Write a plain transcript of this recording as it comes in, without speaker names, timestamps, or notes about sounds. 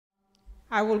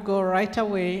I will go right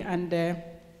away and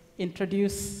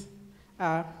introduce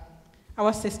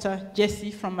our sister,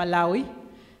 Jessie from Malawi,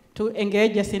 to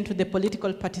engage us into the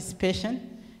political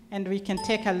participation, and we can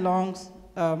take along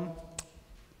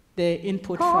the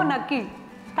input from... Naki.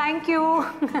 Thank you.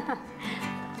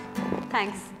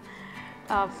 Thanks.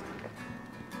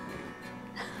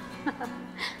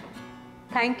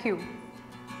 Thank you.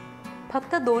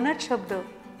 फक्त दोनच शब्द.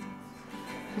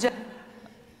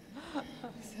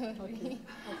 Okay.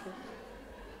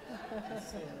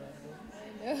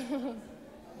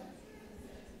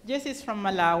 Jessie is from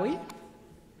Malawi,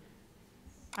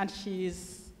 and she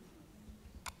is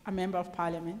a member of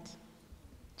Parliament.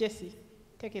 Jessie,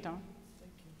 take it on.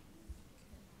 Thank you.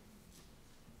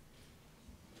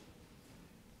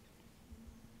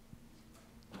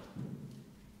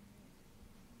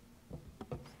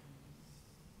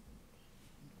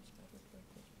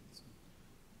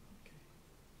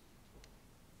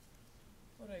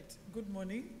 All right, good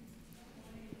morning.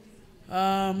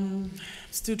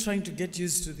 Still trying to get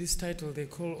used to this title they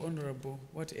call honorable,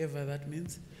 whatever that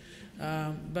means.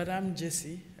 But I'm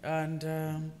Jessie, and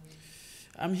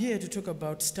I'm here to talk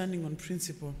about standing on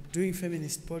principle, doing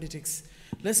feminist politics,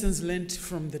 lessons learned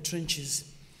from the trenches.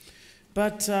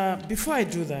 But before I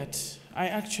do that, I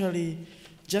actually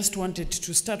just wanted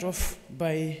to start off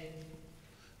by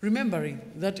remembering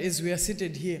that as we are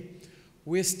seated here,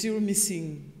 we're still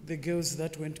missing the girls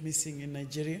that went missing in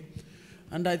Nigeria.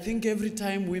 And I think every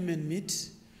time women meet,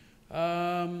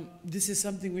 this is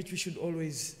something which we should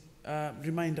always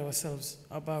remind ourselves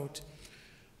about.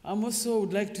 I also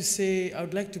would like to say, I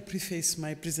would like to preface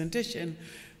my presentation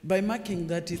by marking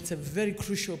that it's a very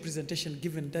crucial presentation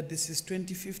given that this is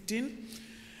 2015.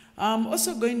 I'm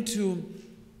also going to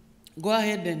go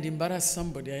ahead and embarrass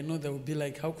somebody. I know they will be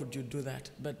like, how could you do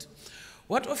that? But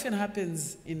what often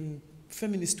happens in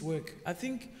feminist work, I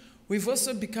think we've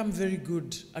also become very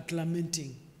good at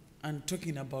lamenting and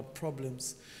talking about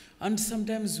problems. And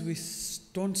sometimes we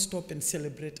don't stop and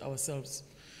celebrate ourselves.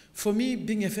 For me,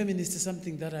 being a feminist is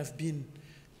something that I've been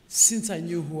since I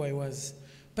knew who I was.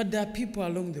 But there are people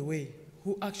along the way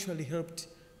who actually helped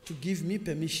to give me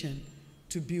permission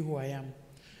to be who I am.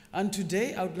 And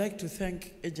today, I would like to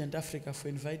thank UAF-Africa for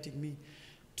inviting me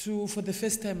to, for the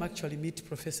first time, actually meet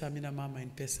Professor Amina Mama in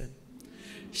person.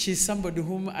 She's somebody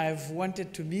whom I've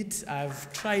wanted to meet,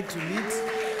 I've tried to meet,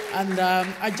 and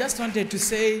I just wanted to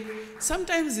say,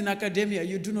 sometimes in academia,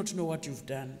 you do not know what you've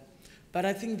done. But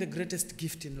I think the greatest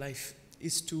gift in life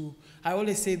is to, I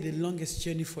always say the longest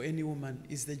journey for any woman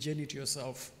is the journey to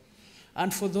yourself.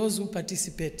 And for those who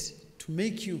participate, to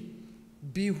make you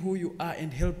be who you are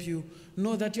and help you,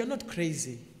 know that you're not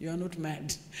crazy, you're not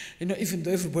mad. You know, even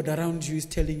though everybody around you is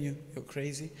telling you you're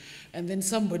crazy, and then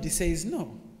somebody says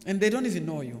no, and they don't even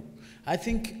know you. I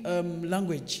think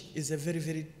language is a very,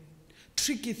 very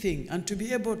tricky thing, and to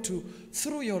be able to,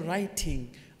 through your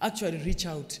writing, actually reach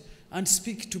out and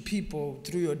speak to people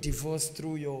through your divorce,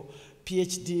 through your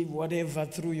PhD, whatever,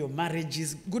 through your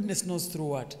marriages, goodness knows through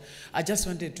what. I just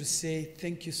wanted to say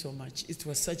thank you so much. It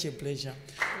was such a pleasure.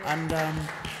 And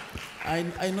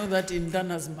I know that in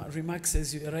Dana's remarks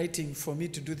as you were writing for me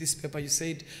to do this paper, you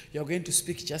said you're going to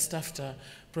speak just after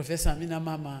Professor Amina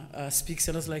Mama speaks.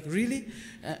 And I was like, really?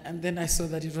 And then I saw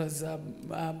that it was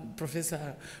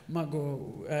Professor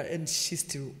Mago, and she's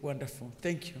still wonderful.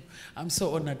 Thank you. I'm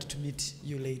so honored to meet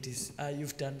you ladies.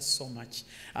 You've done so much.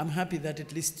 I'm happy that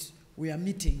at least we are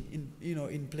meeting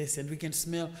in place, and we can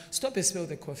stop and smell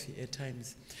the coffee at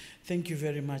times. Thank you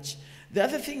very much. The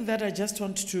other thing that I just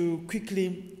want to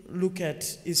quickly look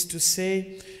at is to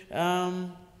say, I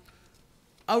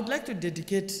would like to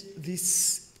dedicate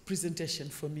this presentation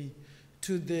for me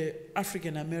to the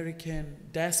African American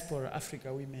diaspora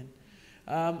Africa women.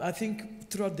 I think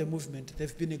throughout the movement,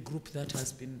 there've been a group that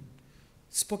has been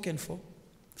spoken for,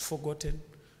 forgotten,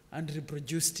 and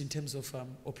reproduced in terms of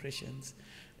operations.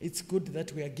 It's good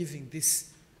that we are giving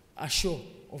this a show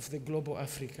of the global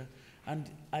Africa. And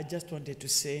I just wanted to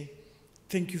say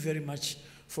thank you very much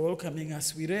for welcoming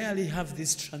us. We rarely have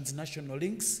these transnational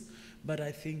links, but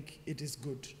I think it is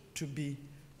good to be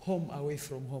home away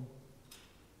from home.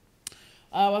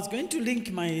 I was going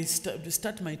to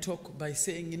start my talk by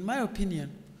saying, in my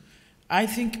opinion, I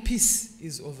think peace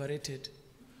is overrated.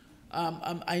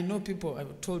 I know people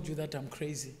have told you that I'm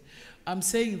crazy. I'm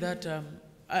saying that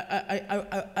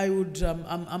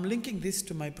I'm linking this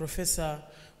to my professor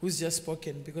who's just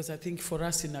spoken, because I think for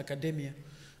us in academia,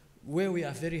 where we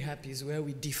are very happy is where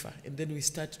we differ, and then we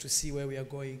start to see where we are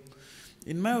going.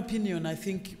 In my opinion, I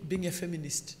think being a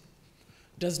feminist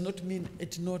does not mean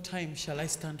at no time shall I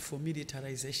stand for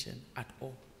militarization at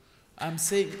all. I'm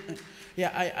saying,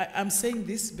 I'm saying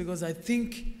this because I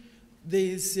think there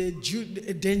is a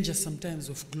danger sometimes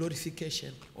of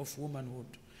glorification of womanhood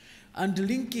and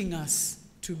linking us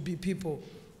to be people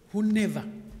who never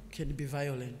can be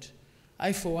violent.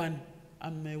 I, for one,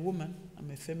 I'm a woman,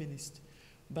 I'm a feminist,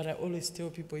 but I always tell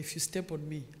people, if you step on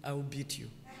me, I will beat you.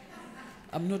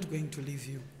 I'm not going to leave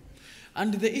you.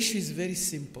 And the issue is very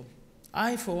simple.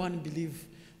 I, for one, believe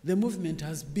the movement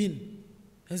has been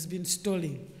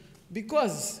stalling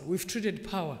because we've treated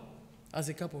power as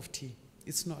a cup of tea.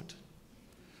 It's not.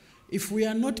 If we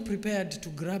are not prepared to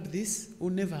grab this,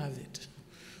 we'll never have it.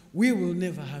 We will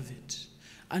never have it.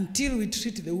 Until we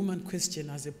treat the woman question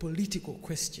as a political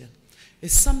question,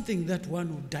 as something that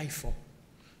one will die for,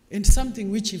 and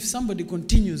something which if somebody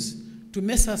continues to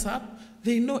mess us up,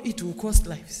 they know it will cost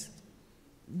lives.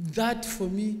 That, for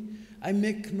me, I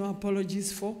make no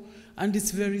apologies for, and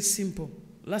it's very simple.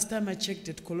 Last time I checked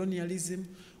it, colonialism,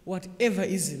 whatever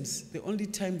isms, the only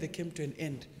time they came to an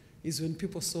end is when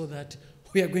people saw that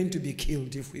we are going to be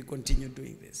killed if we continue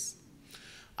doing this.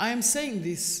 I am saying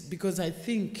this because I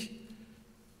think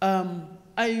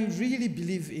I really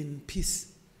believe in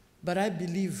peace, but I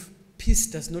believe peace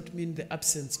does not mean the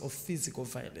absence of physical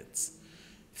violence.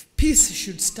 Peace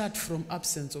should start from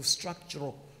absence of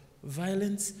structural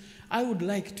violence. I would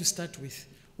like to start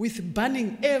with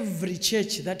banning every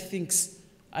church that thinks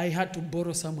I had to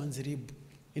borrow someone's rib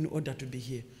in order to be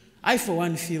here. I, for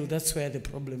one, feel that's where the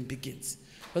problem begins.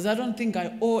 Because I don't think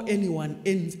I owe anyone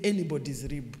anybody's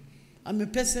rib. I'm a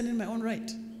person in my own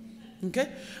right. Okay?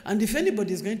 And if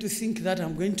anybody is going to think that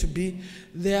I'm going to be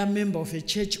their member of a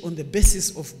church on the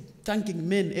basis of thanking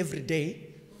men every day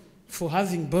for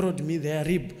having borrowed me their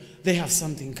rib, they have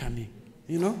something coming.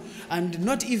 You know, and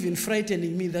not even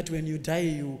frightening me that when you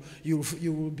die, you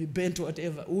will be burnt or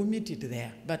whatever. We'll meet it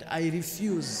there. But I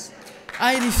refuse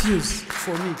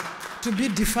for me to be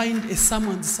defined as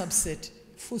someone's subset.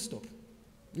 Full stop.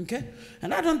 Okay?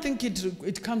 And I don't think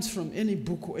it comes from any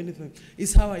book or anything.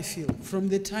 It's how I feel. From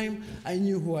the time I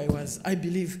knew who I was, I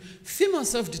believe female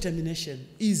self-determination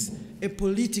is a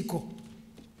political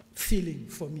feeling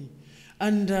for me.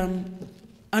 And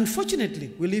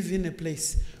unfortunately, we live in a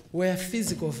place where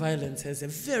physical violence has a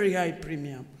very high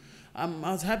premium. I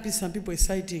was happy some people are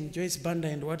citing Joyce Banda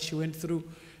and what she went through.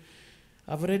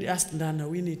 I've already asked Nana,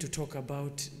 we need to talk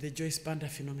about the Joyce Banda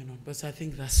phenomenon, because I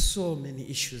think there's so many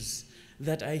issues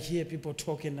that I hear people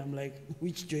talking, I'm like,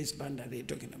 which Joyce Banda are they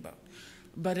talking about?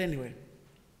 But anyway,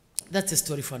 that's a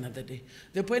story for another day.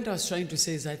 The point I was trying to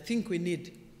say is I think we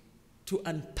need to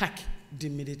unpack the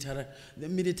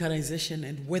militarization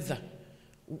and whether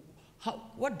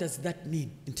what does that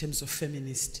mean in terms of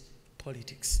feminist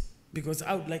politics? Because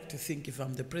I would like to think if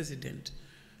I'm the president,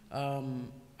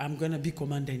 I'm going to be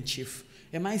commander-in-chief.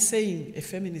 Am I saying a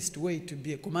feminist way to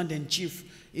be a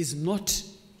commander-in-chief is not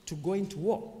to go into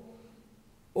war?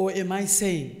 Or am I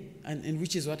saying, and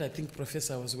which is what I think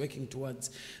Professor was working towards,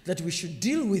 that we should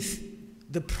deal with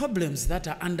the problems that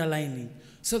are underlining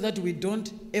so that we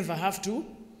don't ever have to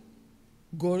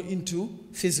go into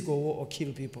physical war or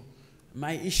kill people?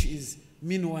 My issue is,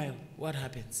 meanwhile, what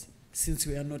happens since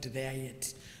we are not there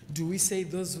yet? Do we say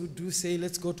those who do say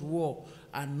let's go to war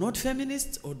are not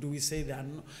feminists, or do we say they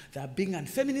are being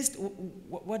unfeminist?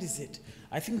 What is it?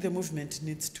 I think the movement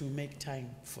needs to make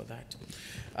time for that.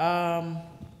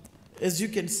 As you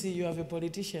can see, you have a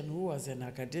politician who was an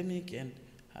academic and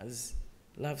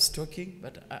loves talking,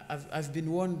 but I've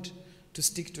been warned to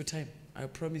stick to time. I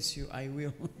promise you I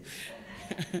will.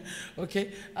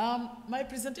 Okay, my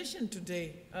presentation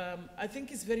today, I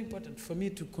think it's very important for me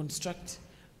to construct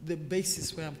the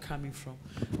basis where I'm coming from.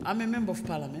 I'm a member of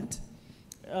Parliament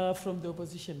from the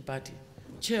opposition party,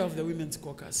 chair of the Women's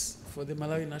Caucus for the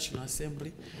Malawi National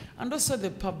Assembly, and also the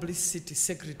publicity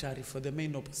secretary for the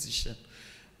main opposition.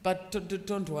 But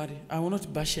don't worry, I will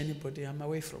not bash anybody. I'm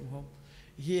away from home.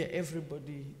 Here,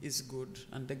 everybody is good,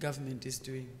 and the government is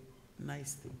doing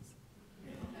nice things.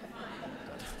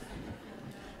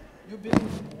 You believe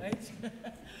me, right?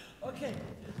 Okay.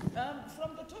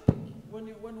 From the topic,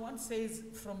 when one says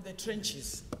from the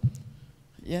trenches,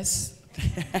 yes,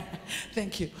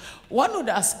 thank you. One would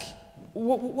ask,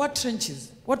 what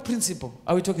trenches, what principle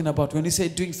are we talking about when we say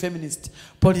doing feminist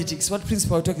politics? What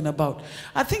principle are we talking about?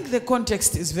 I think the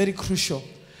context is very crucial.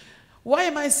 Why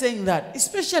am I saying that?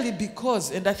 Especially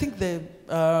because, and I think the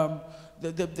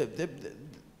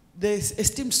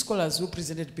esteemed scholars who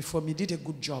presented before me did a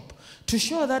good job to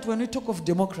show that when we talk of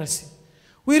democracy,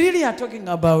 we really are talking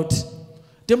about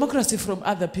democracy from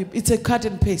other people. It's a cut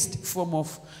and paste form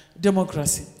of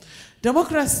democracy.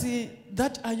 Democracy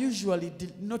that are usually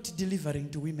not delivering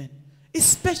to women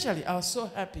Especially, I was so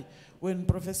happy when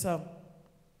Professor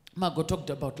Margot talked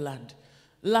about land.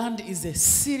 Land is a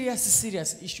serious,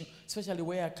 serious issue, especially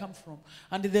where I come from.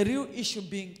 And the real issue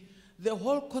being the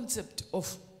whole concept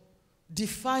of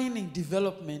defining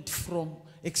development from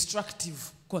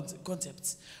extractive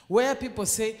concepts, where people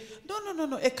say,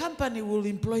 no, a company will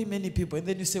employ many people. And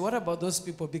then you say, what about those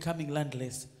people becoming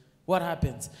landless? What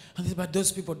happens? And they say, but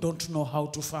those people don't know how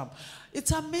to farm.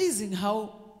 It's amazing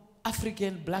how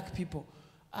African black people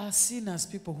are seen as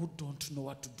people who don't know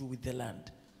what to do with the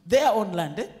land. Their own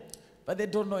land, but they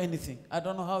don't know anything. I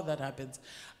don't know how that happens.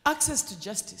 Access to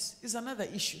justice is another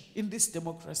issue in this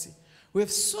democracy. We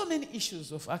have so many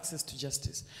issues of access to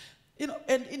justice. You know,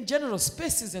 and in general,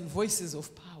 spaces and voices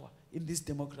of power in this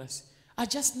democracy are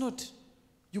just not,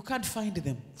 you can't find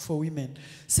them for women.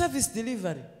 Service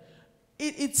delivery,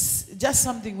 it's just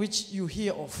something which you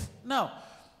hear of. Now,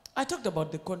 I talked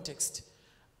about the context.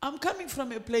 I'm coming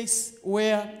from a place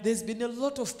where there's been a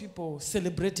lot of people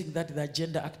celebrating that they're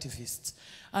gender activists,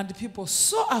 and people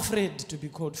so afraid to be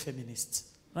called feminists,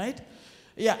 right?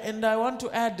 Yeah, and I want to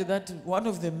add that one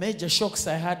of the major shocks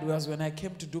I had was when I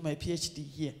came to do my PhD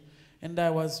here, and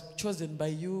I was chosen by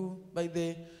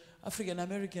the African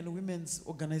American Women's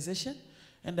Organization,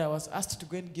 and I was asked to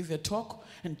go and give a talk,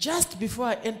 and just before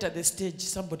I enter the stage,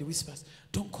 somebody whispers,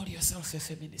 "Don't call yourself a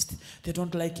feminist. They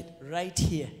don't like it." Right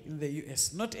here in the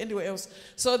US, not anywhere else.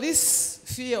 So this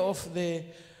fear of the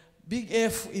big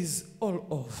F is all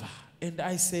over. And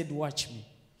I said, watch me.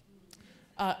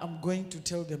 I'm going to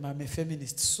tell them I'm a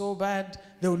feminist so bad,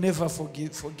 they'll never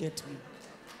forget me.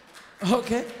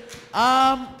 Okay?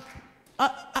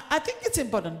 I think it's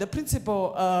important. The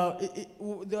principle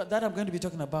that I'm going to be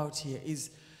talking about here is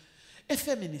a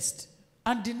feminist,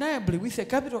 undeniably with a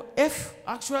capital F,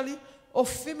 actually, of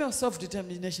female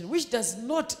self-determination, which does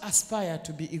not aspire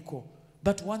to be equal,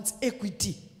 but wants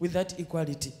equity with that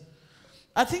equality.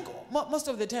 I think most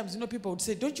of the times, people would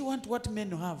say, don't you want what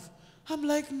men have? I'm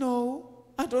like, no,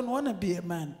 I don't want to be a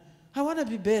man. I want to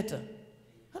be better.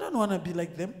 I don't want to be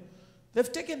like them.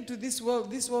 They've taken to this world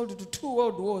to 2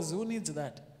 world wars. Who needs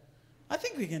that? I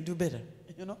think we can do better,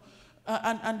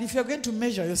 And if you're going to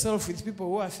measure yourself with people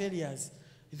who are failures,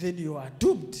 then you are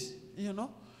doomed,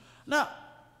 Now,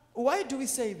 why do we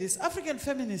say this? African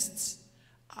feminists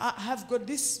have got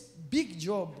this big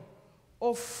job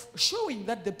of showing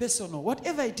that the personal,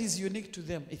 whatever it is unique to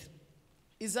them,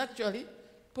 is actually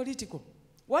political.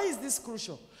 Why is this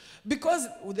crucial? Because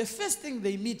the first thing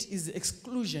they meet is the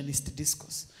exclusionist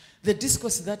discourse. The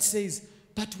discourse that says,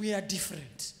 but we are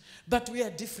different. But we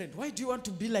are different. Why do you want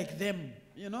to be like them?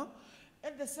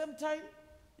 At the same time,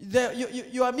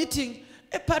 you are meeting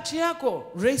a patriarchal,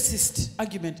 racist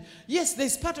argument. Yes,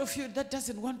 there's part of you that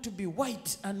doesn't want to be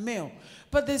white and male,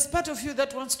 but there's part of you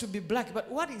that wants to be black.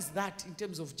 But what is that in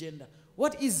terms of gender?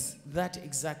 What is that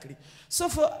exactly? So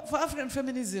for African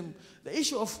feminism, the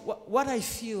issue of what I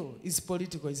feel is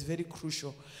political is very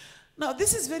crucial. Now,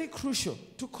 this is very crucial.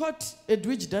 To quote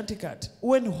Edwidge Danticat,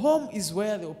 when home is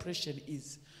where the oppression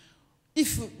is.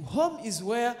 If home is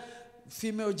where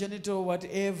female genital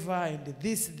whatever, and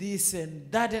this,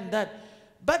 and that,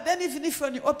 but then even if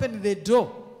when you open the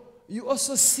door, you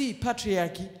also see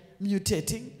patriarchy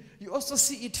mutating, you also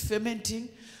see it fermenting.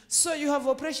 So you have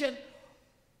oppression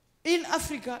in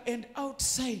Africa and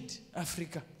outside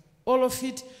Africa. All of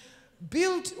it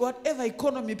built, whatever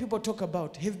economy people talk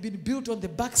about, have been built on the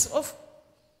backs of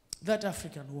that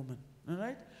African woman. All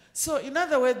right? So in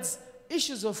other words,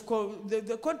 issues of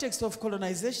the context of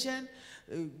colonization,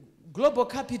 global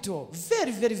capital,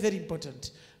 very, very, very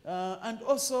important. And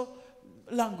also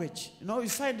language. You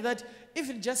find that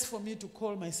even just for me to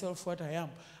call myself what I am,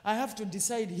 I have to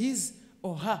decide his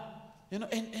or her. And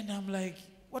I'm like,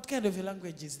 what kind of a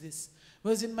language is this?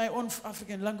 Whereas in my own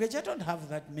African language, I don't have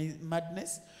that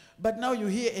madness. But now you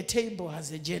hear a table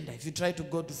has a gender. If you try to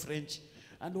go to French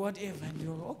and whatever, and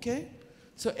you're okay.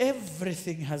 So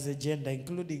everything has a gender,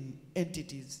 including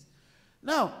entities.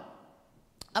 Now,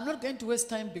 I'm not going to waste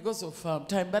time because of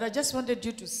time, but I just wanted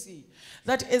you to see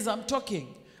that as I'm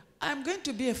talking, I'm going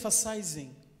to be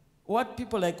emphasizing what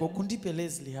people like Ogundipe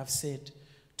Leslie have said.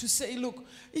 To say, look,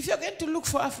 if you're going to look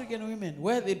for African women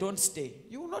where they don't stay,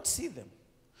 you will not see them.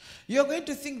 You're going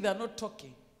to think they're not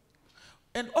talking.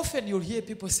 And often you'll hear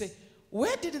people say,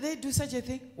 where did they do such a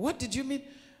thing? What did you mean?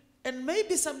 And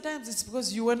maybe sometimes it's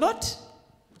because you were not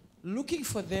looking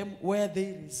for them where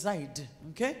they reside,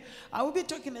 okay? I will be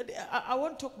talking, I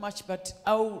won't talk much, but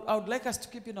I would like us to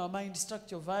keep in our mind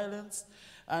structural violence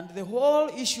and the whole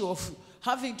issue of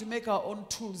having to make our own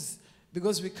tools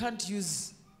because we can't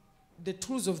use the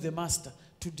tools of the master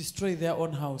to destroy their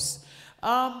own house.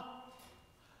 Now,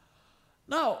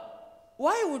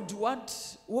 why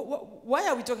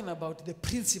are we talking about the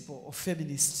principle of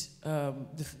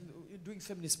doing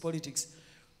feminist politics?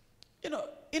 You know,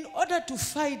 in order to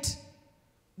fight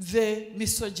the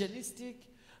misogynistic,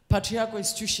 patriarchal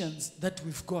institutions that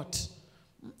we've got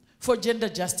for gender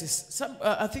justice.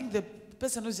 I think the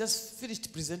person who's just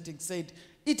finished presenting said,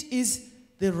 it is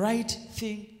the right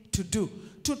thing to do,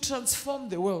 to transform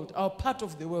the world, our part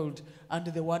of the world, and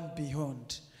the one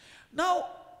beyond. Now,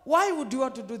 why would you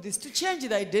want to do this? To change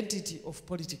the identity of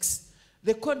politics,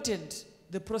 the content,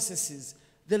 the processes,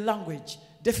 the language,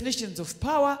 definitions of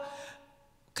power,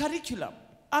 curriculum.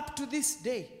 Up to this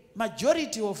day,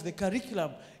 majority of the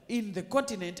curriculum in the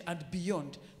continent and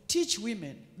beyond teach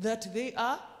women that they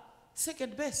are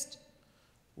second best.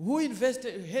 Who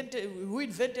invented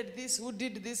this? Who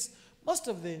did this? Most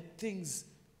of the things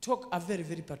are very,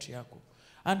 very patriarchal.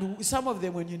 And some of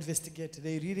them, when you investigate,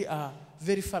 they really are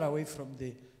very far away from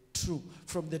the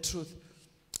truth.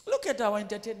 Look at our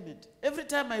entertainment. Every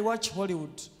time I watch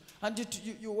Hollywood, and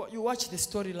you watch the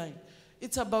storyline,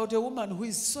 it's about a woman who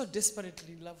is so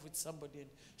desperately in love with somebody, and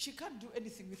she can't do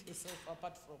anything with herself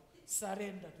apart from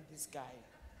surrender to this guy,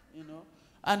 you know.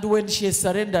 And when she has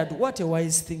surrendered, what a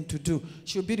wise thing to do.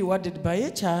 She'll be rewarded by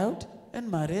a child and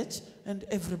marriage, and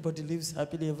everybody lives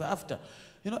happily ever after.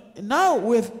 You know, now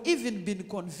we've even been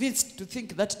convinced to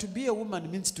think that to be a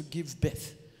woman means to give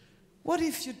birth. What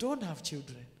if you don't have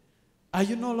children? Are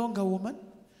you no longer a woman?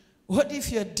 What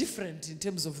if you're different in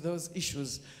terms of those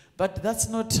issues? But that's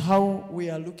not how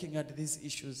we are looking at these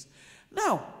issues.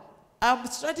 Now, I'm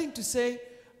starting to say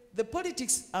the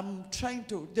politics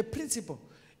the principle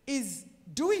is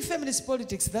doing feminist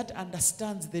politics that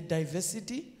understands the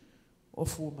diversity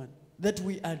of women, that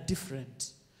we are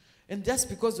different. And just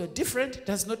because we're different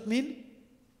does not mean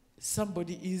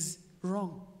somebody is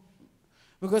wrong.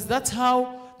 Because that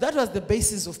was the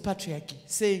basis of patriarchy,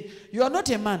 saying, you are not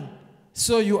a man,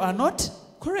 so you are not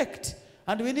correct.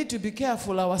 And we need to be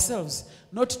careful ourselves,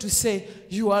 not to say,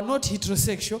 you are not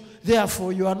heterosexual,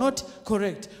 therefore you are not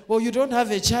correct. Or you don't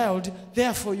have a child,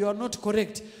 therefore you are not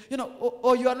correct. You know,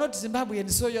 or you are not Zimbabwean,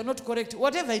 so you are not correct.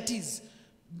 Whatever it is,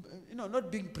 you know,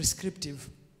 not being prescriptive.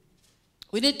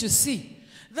 We need to see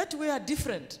that we are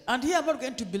different. And here I'm not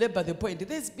going to belabor the point.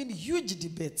 There's been huge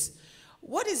debates.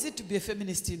 What is it to be a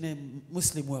feminist in a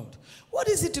Muslim world? What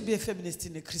is it to be a feminist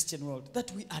in a Christian world?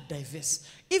 That we are diverse.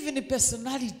 Even in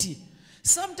personality.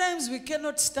 Sometimes we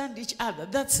cannot stand each other.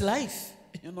 That's life,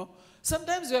 you know.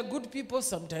 Sometimes we are good people,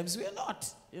 sometimes we are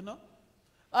not, you know.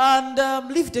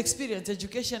 And lived experience,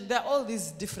 education, there are all these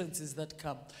differences that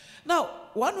come. Now,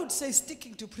 one would say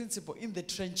sticking to principle in the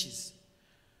trenches.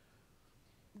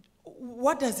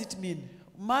 What does it mean?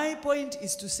 My point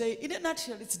is to say, in a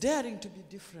nutshell, it's daring to be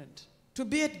different, to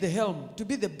be at the helm, to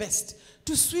be the best,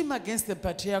 to swim against the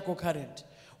patriarchal current.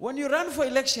 When you run for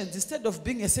elections, instead of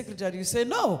being a secretary, you say,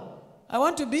 no, I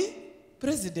want to be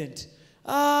president.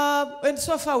 And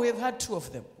so far, we have had 2 of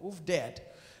them who've dared.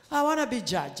 I want to be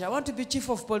judge. I want to be chief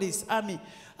of police, army.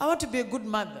 I want to be a good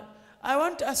mother. I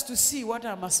want us to see what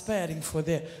I'm aspiring for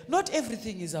there. Not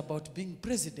everything is about being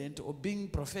president or being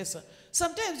professor.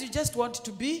 Sometimes you just want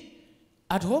to be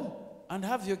at home and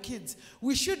have your kids.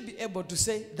 We should be able to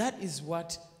say that is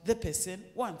what the person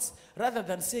wants, rather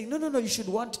than saying, no, no, no, you should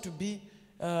want to be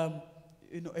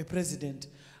you know, a president.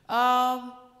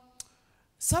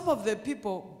 Some of the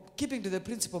people keeping to the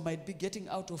principle might be getting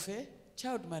out of a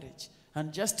child marriage.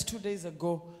 And just 2 days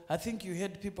ago, I think you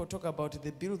heard people talk about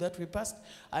the bill that we passed.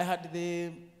 I had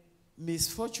the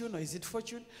misfortune, or is it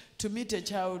fortune, to meet a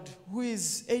child who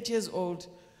is 8 years old,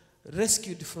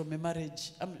 rescued from a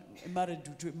marriage, married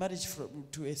to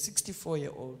a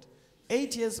 64-year-old.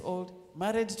 8 years old,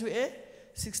 married to a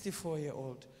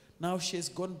 64-year-old. Now she has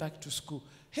gone back to school.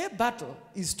 Her battle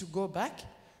is to go back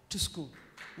to school.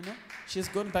 You know, she has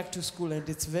gone back to school, and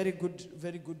it's very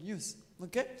good news.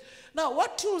 Okay? Now,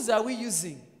 what tools are we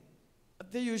using?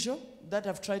 The usual that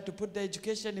I've tried to put: the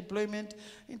education, employment,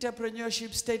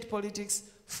 entrepreneurship, state politics,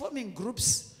 forming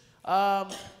groups,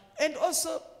 and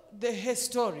also the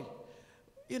history,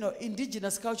 you know,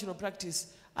 indigenous cultural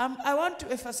practice. I want to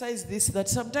emphasize this, that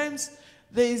sometimes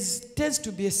there tends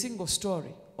to be a single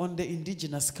story on the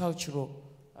indigenous cultural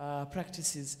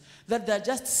practices, that they're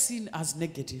just seen as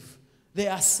negative. There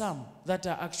are some that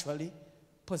are actually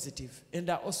positive and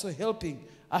are also helping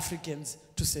Africans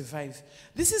to survive.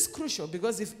 This is crucial,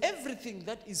 because if everything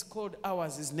that is called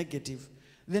ours is negative,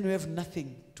 then we have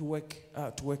nothing to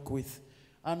work with.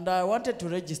 And I wanted to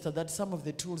register that some of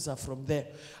the tools are from there.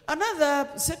 Another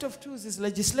set of tools is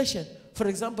legislation. For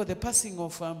example, the passing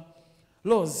of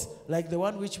laws, like the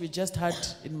one which we just had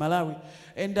in Malawi.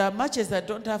 And much as I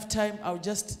don't have time, I'll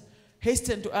just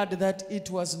hasten to add that it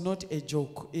was not a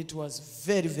joke. It was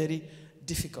very, very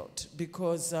difficult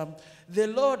because the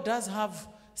law does have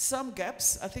some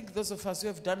gaps. I think those of us who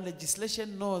have done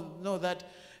legislation know that,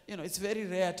 you know, it's very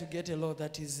rare to get a law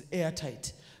that is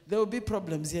airtight. There will be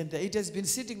problems here and there. It has been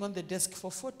sitting on the desk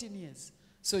for 14 years.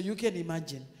 So you can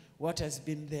imagine what has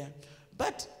been there.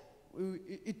 But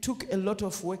it took a lot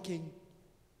of working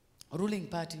ruling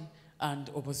party and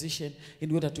opposition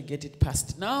in order to get it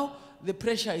passed. Now, the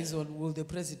pressure is on, will the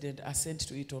president assent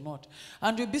to it or not?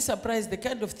 And you'll be surprised, the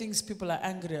kind of things people are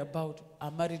angry about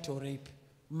are marital rape.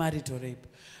 Marital rape.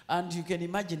 And you can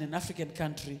imagine an African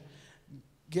country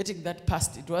getting that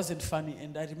passed. It wasn't funny.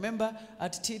 And I remember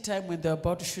at tea time when they were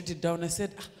about to shoot it down, I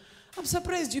said, I'm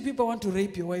surprised you people want to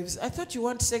rape your wives. I thought you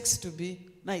want sex to be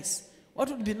nice. What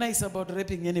would be nice about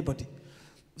raping anybody?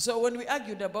 So when we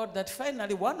argued about that,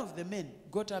 finally one of the men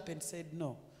got up and said,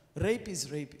 no, rape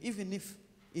is rape. Even if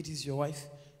it is your wife,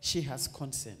 she has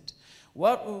consent.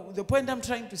 The point I'm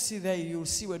trying to see there, you'll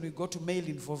see when we go to male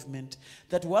involvement,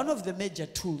 that one of the major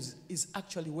tools is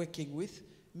actually working with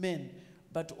men,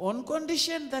 but on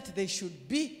condition that they should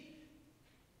be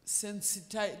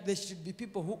sensitized, they should be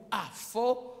people who are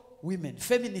for women,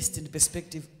 feminist in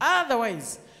perspective.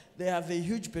 Otherwise, they have a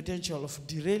huge potential of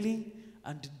derailing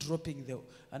and dropping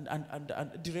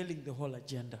and derailing the whole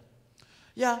agenda.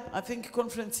 Yeah, I think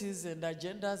conferences and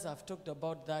agendas, I've talked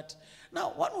about that.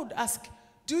 Now, one would ask,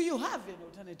 do you have an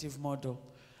alternative model?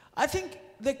 I think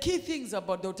the key things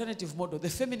about the alternative model, the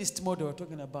feminist model we're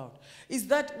talking about, is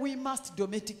that we must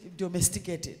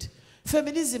domesticate it.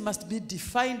 Feminism must be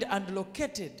defined and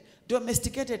located,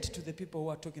 domesticated to the people who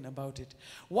are talking about it.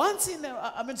 Once in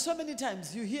I mean, so many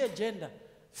times you hear gender,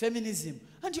 feminism,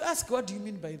 and you ask, what do you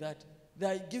mean by that?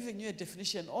 They're giving you a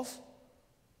definition of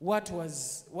what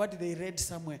they read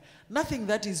somewhere. Nothing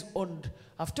that is owned.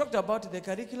 I've talked about the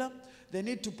curriculum. They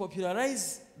need to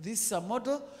popularize this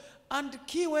model. And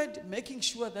keyword, making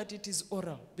sure that it is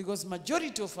oral. Because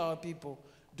majority of our people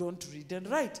don't read and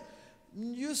write.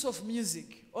 Use of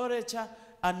music, orature,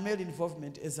 and male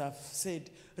involvement, as I've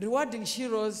said. Rewarding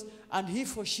heroes and he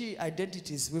for she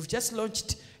identities. We've just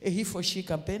launched a he for she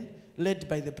campaign led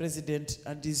by the president,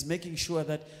 and is making sure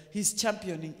that he's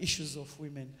championing issues of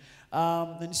women.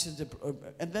 And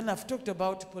then I've talked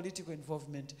about political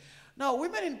involvement. Now,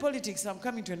 women in politics, I'm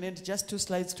coming to an end, just 2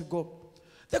 slides to go.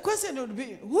 The question would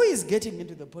be, who is getting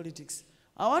into the politics?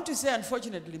 I want to say,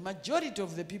 unfortunately, majority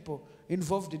of the people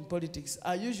involved in politics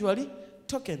are usually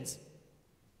tokens.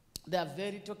 They are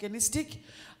very tokenistic,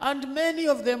 and many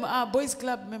of them are boys'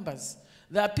 club members.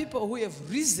 There are people who have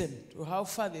risen to how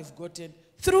far they've gotten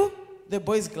through the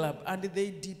boys' club, and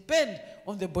they depend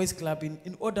on the boys' club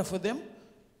in order for them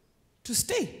to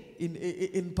stay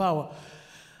in power.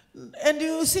 And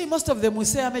you see, most of them will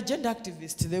say, I'm a gender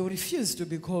activist. They will refuse to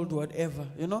be called whatever,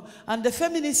 you know. And the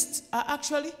feminists are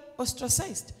actually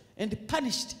ostracized and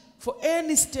punished for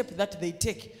any step that they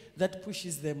take that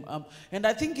pushes them. And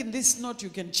I think in this note, you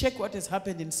can check what has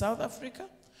happened in South Africa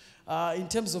in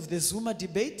terms of the Zuma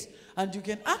debate, and you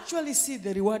can actually see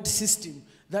the reward system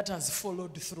that has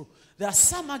followed through. There are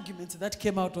some arguments that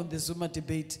came out on the Zuma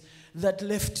debate that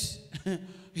left,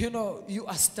 you know, you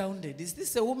astounded. Is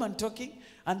this a woman talking?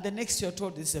 And the next you're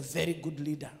told is a very good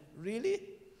leader. Really?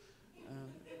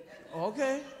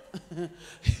 Okay.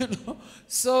 You know,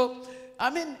 so, I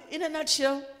mean, in a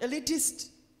nutshell, elitists,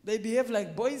 they behave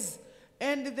like boys,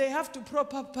 and they have to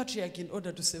prop up patriarchy in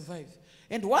order to survive.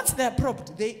 And once they're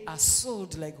propped, they are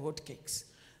sold like hotcakes.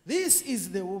 This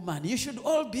is the woman. You should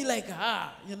all be like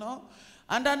her, you know.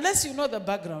 And unless you know the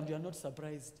background, you're not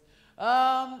surprised.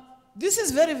 This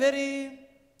is very, very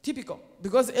typical,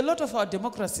 because a lot of our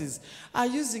democracies are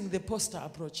using the poster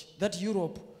approach that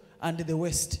Europe and the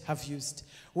West have used,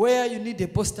 where you need a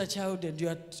poster child and you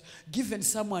are given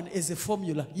someone as a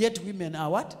formula, yet women are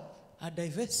what? Are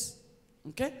diverse.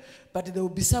 Okay? But there will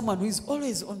be someone who is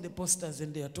always on the posters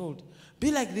and they are told, be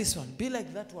like this one, be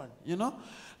like that one, you know?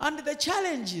 And the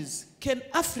challenge is, can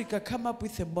Africa come up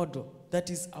with a model that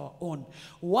is our own?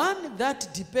 One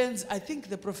that depends, I think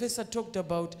the professor talked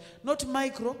about, not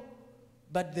micro,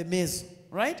 but the meso,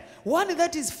 right? One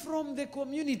that is from the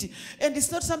community. And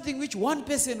it's not something which one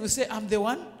person will say, I'm the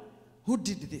one who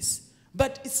did this.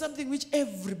 But it's something which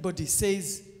everybody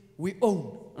says we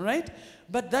own, right?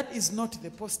 But that is not the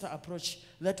poster approach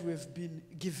that we've been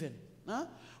given. Huh?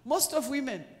 Most of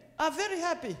women are very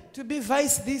happy to be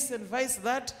vice this and vice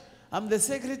that. I'm the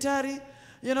secretary,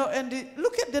 you know, and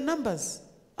look at the numbers.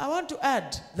 I want to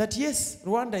add that, yes,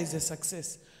 Rwanda is a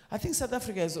success. I think South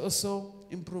Africa has also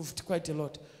improved quite a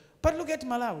lot. But look at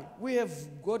Malawi. We have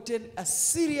gotten a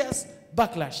serious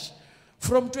backlash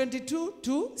from 22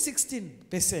 to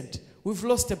 16%. We've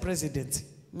lost a presidency,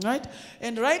 right?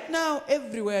 And right now,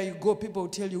 everywhere you go, people will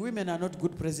tell you women are not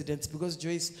good presidents because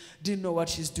Joyce didn't know what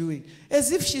she's doing.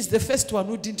 As if she's the first one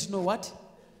who didn't know what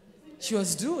she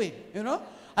was doing, you know?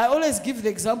 I always give the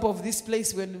example of this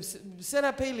place when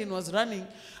Sarah Palin was running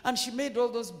and she made all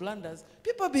those blunders.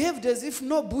 People behaved as if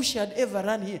no Bush had ever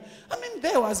run here. I mean,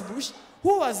 there was Bush,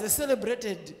 who was a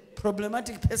celebrated,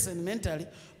 problematic person mentally,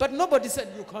 but nobody said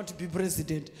you can't be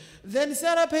president. Then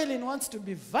Sarah Palin wants to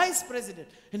be vice president,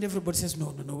 and everybody says,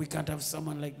 no, we can't have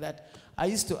someone like that. I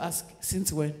used to ask,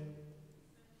 since when?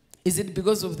 Is it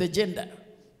because of the gender?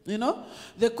 You know?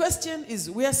 The question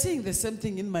is, we are seeing the same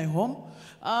thing in my home.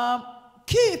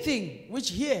 Key thing,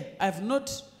 which here I've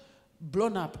not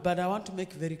blown up, but I want to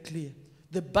make very clear.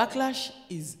 The backlash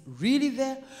is really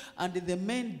there, and the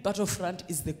main battlefront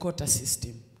is the quota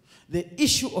system. The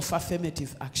issue of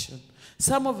affirmative action.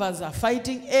 Some of us are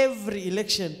fighting every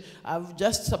election. I've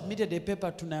just submitted a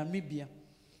paper to Namibia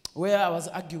where I was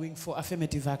arguing for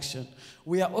affirmative action.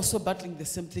 We are also battling the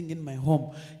same thing in my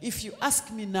home. If you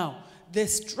ask me now, the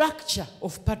structure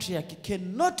of patriarchy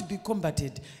cannot be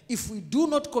combated if we do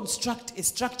not construct a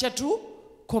structure to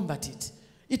combat it.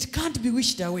 It can't be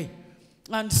wished away.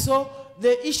 And so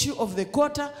the issue of the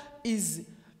quota is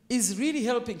really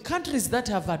helping. Countries that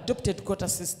have adopted quota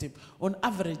system, on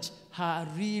average, are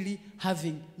really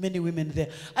having many women there.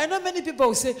 I know many people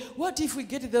will say, what if we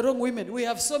get the wrong women? We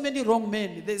have so many wrong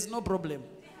men. There's no problem.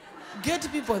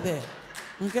 Get people there.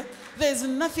 Okay? There's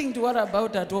nothing to worry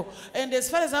about at all. And as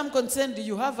far as I'm concerned,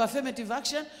 you have affirmative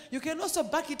action. You can also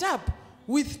back it up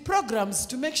with programs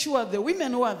to make sure the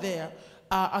women who are there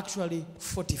are actually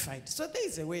fortified. So there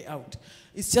is a way out.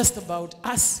 It's just about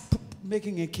us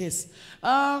making a case.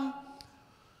 And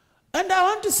I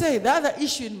want to say the other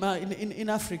issue in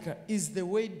Africa is the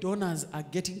way donors are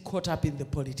getting caught up in the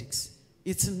politics.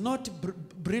 It's not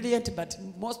brilliant, but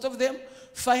most of them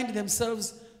find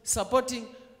themselves supporting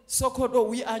so-called, oh,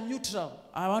 we are neutral.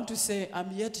 I want to say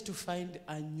I'm yet to find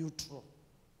a neutral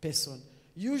person.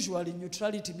 Usually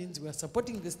neutrality means we are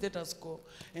supporting the status quo,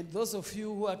 and those of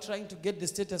you who are trying to get the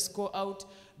status quo out,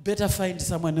 better find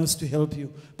someone else to help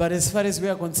you. But as far as we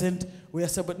are concerned, we are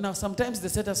supporting. Now, sometimes the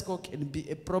status quo can be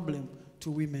a problem to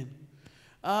women.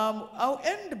 I'll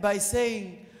end by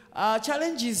saying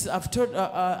challenges I've told,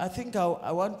 I think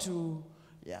I want to,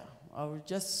 I'll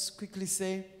just quickly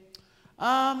say,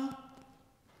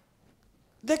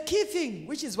 the key thing,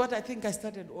 which is what I think I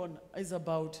started on, is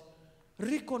about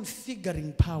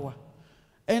reconfiguring power.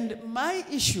 And my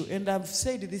issue, and I've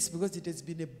said this because it has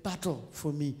been a battle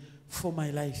for me, for my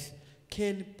life,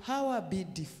 can power be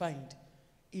defined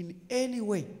in any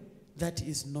way that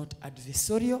is not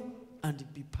adversarial and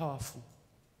be powerful?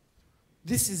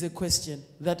 This is a question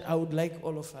that I would like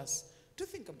all of us to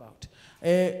think about.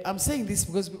 I'm saying this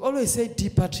because we always say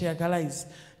depatriarchalize,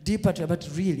 but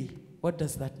really, what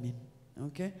does that mean?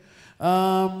 Okay?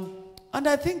 And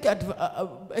I think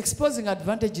exposing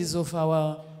advantages of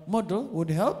our model would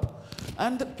help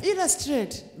and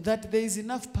illustrate that there is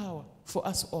enough power for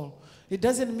us all. It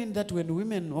doesn't mean that when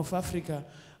women of Africa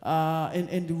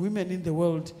and women in the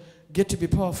world get to be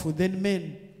powerful, then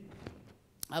men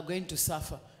are going to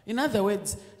suffer. In other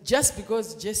words, just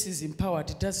because Jessie is empowered,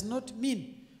 it does not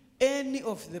mean any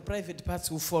of the private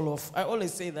parts will fall off. I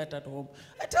always say that at home.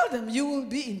 I tell them, you will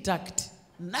be intact.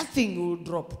 Nothing will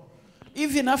drop.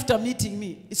 Even after meeting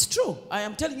me. It's true. I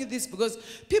am telling you this because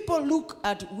people look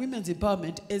at women's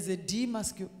empowerment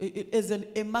as an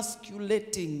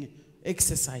emasculating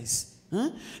exercise.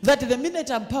 Huh? That the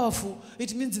minute I'm powerful,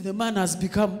 it means the man has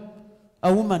become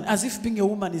a woman, as if being a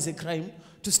woman is a crime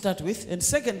to start with. And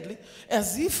secondly,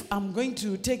 as if I'm going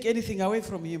to take anything away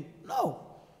from him. No.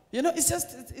 You know, it's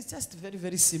just very,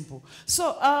 very simple.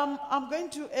 So I'm going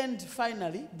to end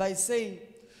finally by saying,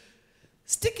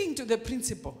 sticking to the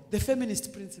principle, the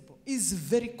feminist principle, is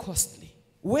very costly.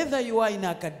 Whether you are in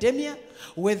academia,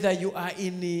 whether you are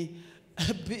in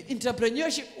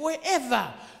entrepreneurship,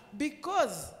 wherever.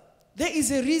 Because there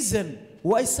is a reason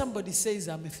why somebody says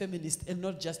I'm a feminist and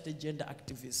not just a gender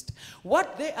activist.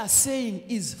 What they are saying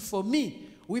is, for me,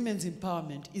 women's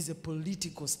empowerment is a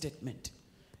political statement.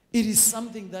 It is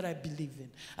something that I believe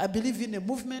in. I believe in a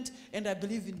movement, and I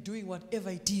believe in doing whatever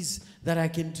it is that I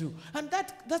can do. And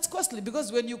that's costly,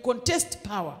 because when you contest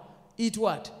power, it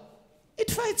what? It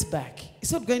fights back.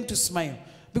 It's not going to smile,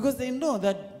 because they know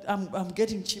that I'm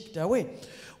getting chipped away.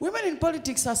 Women in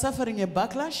politics are suffering a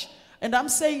backlash, and I'm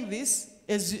saying this,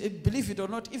 as believe it or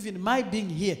not, even my being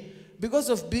here, because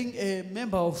of being a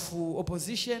member of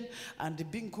opposition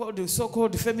and being called a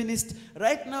so-called feminist.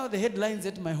 Right now, the headlines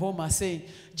at my home are saying,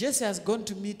 Jessie has gone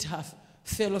to meet her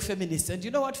fellow feminists. And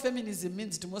you know what feminism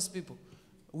means to most people?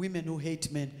 women who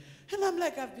hate men. And I'm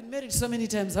like, I've been married so many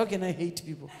times, how can I hate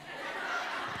people?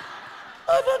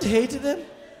 I don't hate them.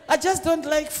 I just don't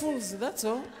like fools, that's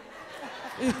all.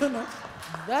 You know,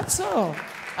 that's all.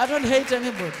 I don't hate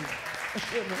anybody.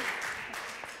 You know.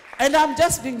 And I'm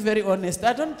just being very honest.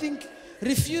 I don't think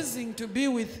refusing to be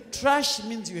with trash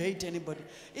means you hate anybody.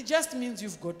 It just means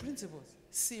you've got principles.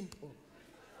 Simple.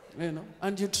 You know,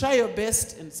 and you try your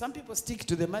best, and some people stick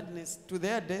to the madness to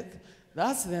their death.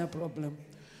 That's their problem.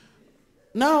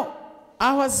 Now,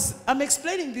 I'm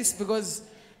explaining this because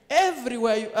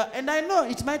everywhere you are, and I know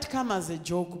it might come as a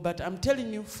joke, but I'm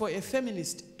telling you, for a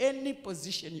feminist, any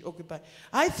position you occupy,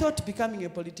 I thought becoming a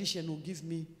politician would give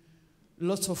me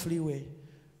lots of leeway.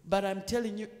 But I'm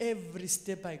telling you, every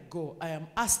step I go, I am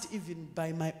asked even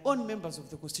by my own members of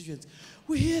the constituents,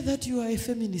 we hear that you are a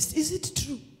feminist. Is it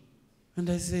true? And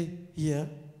I say, yeah.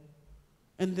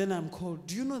 And then I'm called,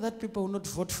 do you know that people will not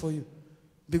vote for you?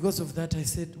 Because of that, I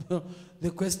said, well, the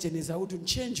question is, I wouldn't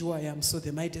change who I am, so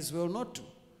they might as well not to.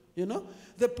 You know?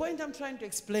 The point I'm trying to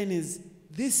explain is,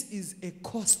 this is a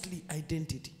costly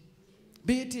identity.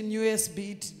 Be it in US,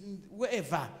 be it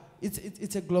wherever.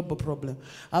 It's a global problem.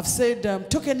 I've said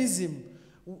tokenism,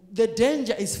 the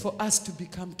danger is for us to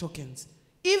become tokens.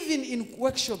 Even in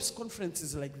workshops,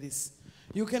 conferences like this,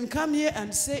 you can come here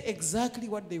and say exactly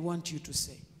what they want you to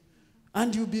say.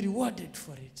 And you'll be rewarded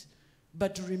for it.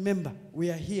 But remember, we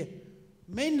are here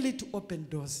mainly to open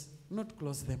doors, not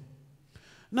close them.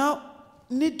 Now,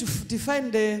 need to define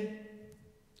the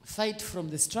fight from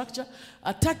the structure,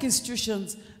 attack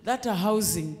institutions that are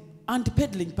housing and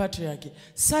peddling patriarchy,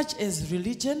 such as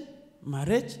religion,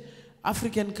 marriage,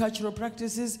 African cultural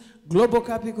practices, global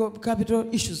capital,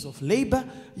 issues of labor,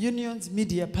 unions,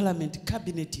 media, parliament,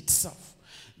 cabinet itself.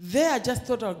 There, I just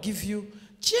thought I'll give you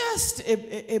just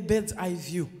a bird's eye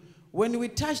view. When we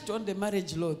touched on the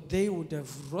marriage law, they would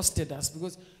have roasted us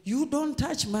because you don't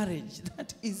touch marriage.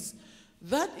 That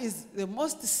is the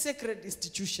most sacred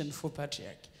institution for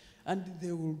patriarchy. And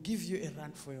they will give you a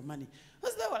run for your money.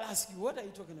 Because they will ask you, what are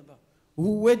you talking about?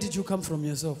 Where did you come from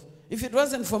yourself? If it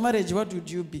wasn't for marriage, what would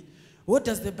you be? What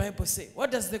does the Bible say?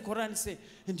 What does the Quran say?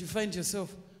 And you find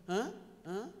yourself,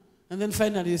 And then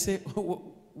finally you say,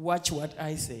 watch what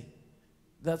I say.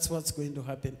 That's what's going to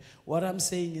happen. What I'm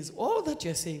saying is, all that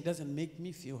you're saying doesn't make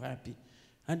me feel happy.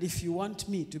 And if you want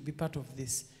me to be part of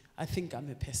this, I think I'm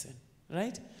a person,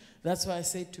 right? That's why I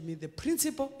say to me, the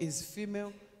principle is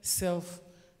female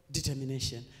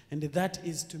self-determination. And that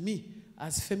is, to me,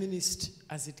 as feminist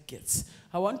as it gets.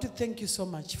 I want to thank you so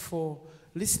much for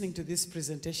listening to this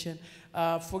presentation.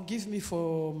 Forgive me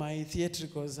for my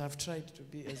theatricals. I've tried to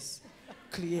be as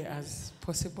clear as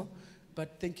possible.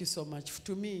 But thank you so much.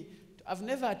 To me, I've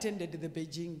never attended the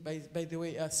Beijing, by the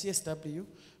way, CSW,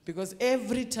 because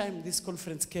every time this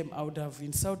conference came, I would have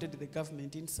insulted the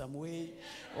government in some way,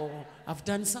 or I've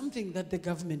done something that the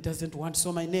government doesn't want,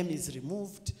 so my name is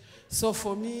removed. So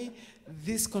for me,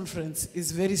 this conference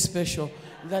is very special,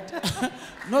 that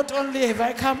not only have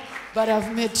I come, but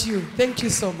I've met you. Thank you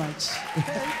so much.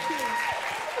 Thank you.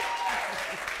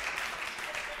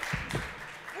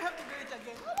 We have to do it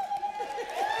again.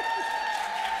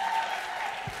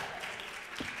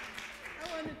 I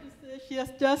wanted to say she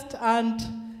has just earned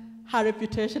her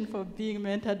reputation for being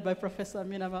mentored by Professor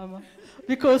Amina Mama.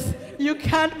 Because you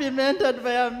can't be mentored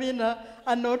by Amina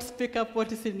and not speak up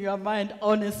what is in your mind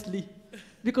honestly.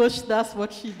 Because that's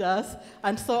what she does.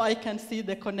 And so I can see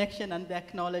the connection and the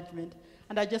acknowledgement.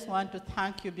 And I just want to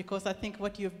thank you, because I think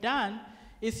what you've done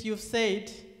is you've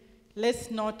said,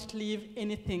 let's not leave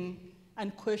anything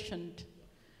unquestioned.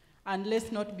 And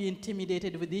let's not be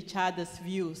intimidated with each other's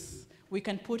views. We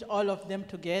can put all of them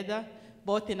together,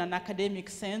 both in an academic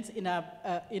sense, shall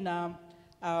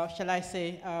I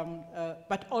say,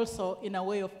 but also in a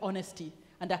way of honesty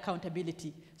and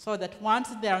accountability, so that once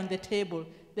they're on the table,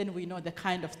 then we know the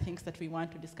kind of things that we want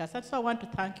to discuss. And so I want to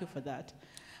thank you for that.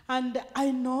 And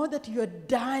I know that you're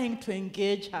dying to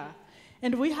engage her.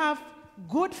 And we have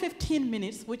good 15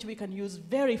 minutes, which we can use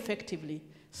very effectively.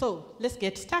 So let's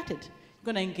get started. You're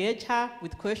going to engage her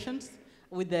with questions,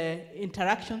 with the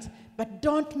interactions, but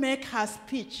don't make her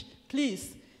speech,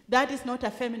 please. That is not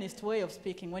a feminist way of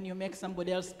speaking. When you make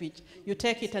somebody else speak, you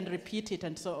take it and repeat it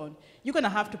and so on. You're going to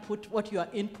have to put what your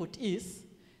input is,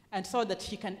 and so that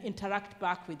she can interact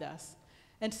back with us.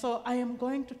 And so I am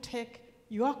going to take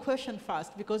your question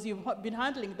first, because you've been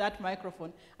handling that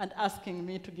microphone and asking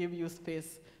me to give you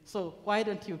space. So why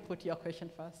don't you put your question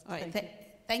first? All right.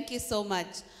 Thank you so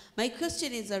much. My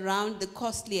question is around the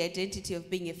costly identity of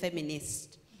being a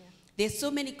feminist. Yeah. There's so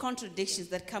many contradictions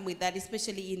that come with that,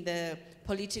 especially in the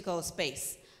political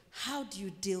space. How do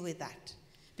you deal with that?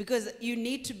 Because you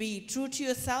need to be true to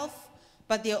yourself,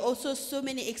 but there are also so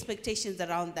many expectations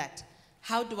around that.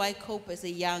 How do I cope as a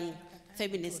young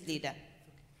feminist leader?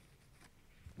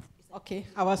 Okay,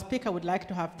 our speaker would like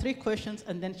to have 3 questions,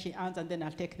 and then she answers, and then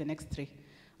I'll take the next 3.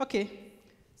 Okay.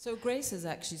 So Grace has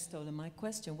actually stolen my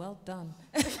question. Well done.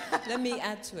 Let me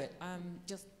add to it,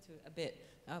 just to a bit.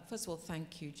 First of all,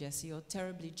 thank you, Jessie. You're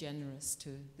terribly generous to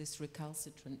this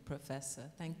recalcitrant professor.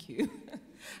 Thank you.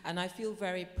 And I feel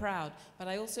very proud, but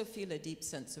I also feel a deep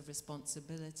sense of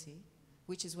responsibility,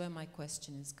 which is where my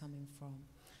question is coming from,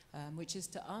 which is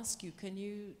to ask you, can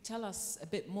you tell us a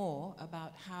bit more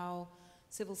about how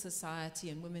civil society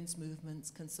and women's movements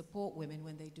can support women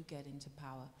when they do get into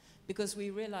power? Because we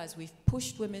realize we've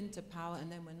pushed women to power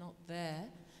and then we're not there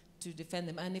to defend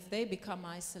them. And if they become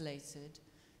isolated,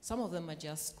 some of them are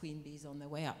just queen bees on their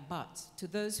way up. But to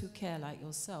those who care like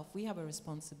yourself, we have a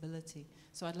responsibility.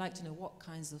 So I'd like to know what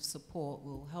kinds of support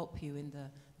will help you in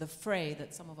the fray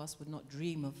that some of us would not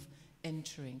dream of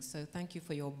entering. So thank you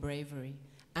for your bravery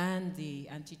and the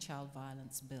anti-child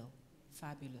violence bill.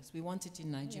 Fabulous. We want it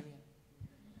in Nigeria.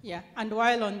 Yeah, and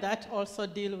while on that, also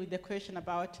deal with the question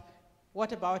about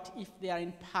what about if they are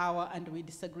in power and we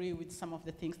disagree with some of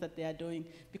the things that they are doing?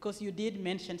 Because you did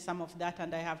mention some of that,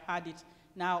 and I have had it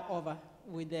now over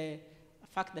with the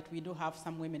fact that we do have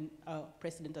some women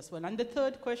president as well. And the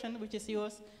third question, which is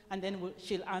yours, and then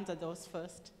she'll answer those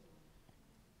first.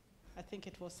 I think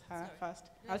it was her first.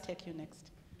 I'll take you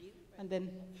next. And then,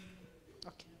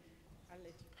 okay, I'll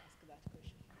let you ask that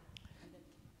question. And then.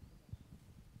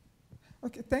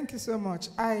 Okay, thank you so much.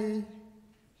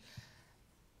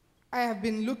 I have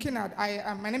been looking at,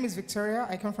 my name is Victoria,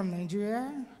 I come from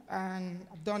Nigeria, and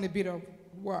I've done a bit of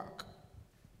work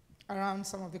around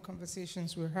some of the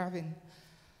conversations we're having.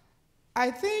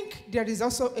 I think there is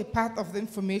also a part of the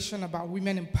information about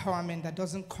women empowerment that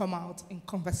doesn't come out in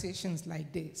conversations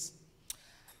like this.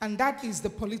 And that is the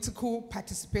political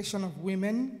participation of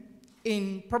women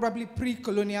in probably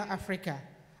pre-colonial Africa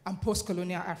and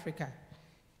post-colonial Africa.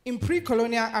 In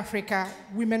pre-colonial Africa,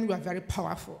 women were very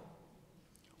powerful.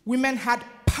 Women had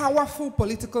powerful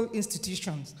political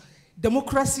institutions.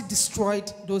 Democracy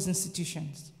destroyed those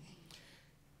institutions.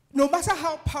 No matter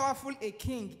how powerful a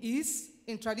king is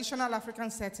in traditional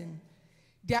African setting,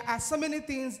 there are so many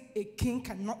things a king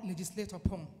cannot legislate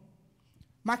upon.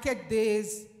 Market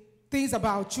days, things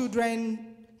about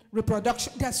children,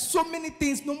 reproduction. There are so many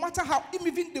things, no matter how,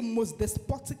 even the most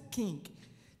despotic king,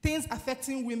 things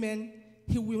affecting women,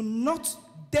 he will not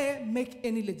dare make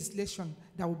any legislation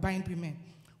that will bind women.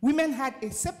 Women had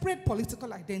a separate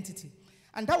political identity.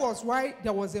 And that was why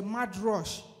there was a mad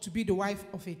rush to be the wife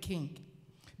of a king.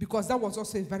 Because that was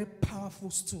also a very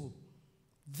powerful stool.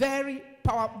 Very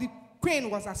powerful. The queen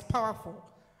was as powerful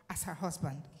as her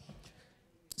husband.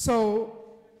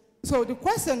 So the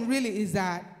question really is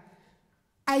that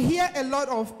I hear a lot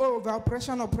of, oh, the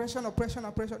oppression.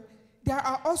 There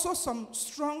are also some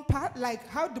strong parts, like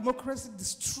how democracy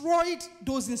destroyed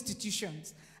those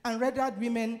institutions and rendered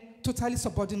women totally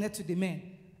subordinate to the men.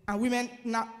 And women,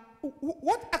 now,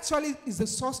 what actually is the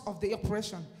source of the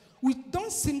oppression? We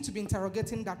don't seem to be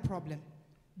interrogating that problem,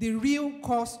 the real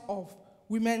cause of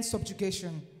women's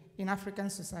subjugation in African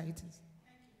societies.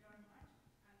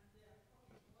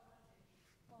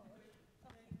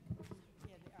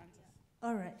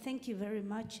 All right, thank you very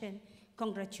much, and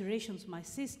congratulations, my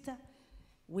sister.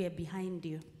 We are behind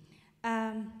you.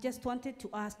 Just wanted to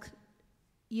ask,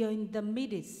 you're in the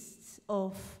midst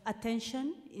of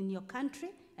attention in your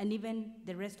country and even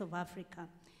the rest of Africa.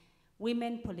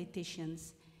 Women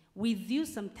politicians. With you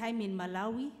sometime in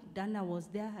Malawi, Dana was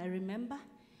there, I remember.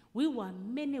 We were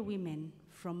many women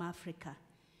from Africa.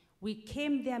 We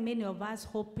came there, many of us,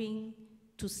 hoping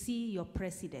to see your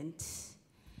president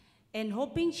and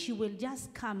hoping she will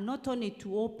just come, not only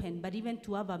to open, but even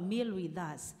to have a meal with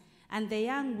us. And the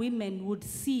young women would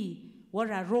see what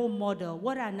a role model,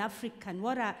 what an African,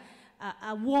 what a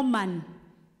woman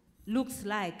looks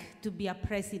like to be a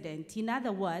president. In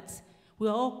other words,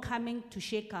 we're all coming to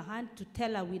shake her hand, to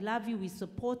tell her we love you, we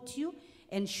support you,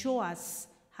 and show us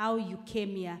how you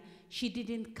came here. She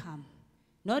didn't come,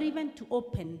 not even to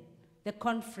open the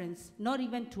conference, not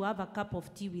even to have a cup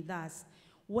of tea with us.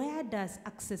 Where does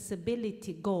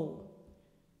accessibility go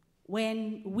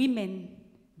when women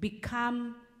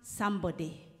become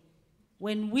somebody,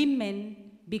 when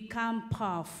women become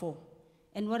powerful?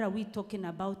 And what are we talking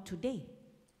about today?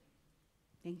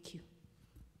 Thank you.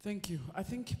 Thank you. I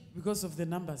think because of the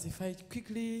numbers, if I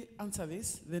quickly answer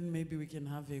this, then maybe we can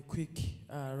have a quick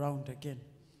round again.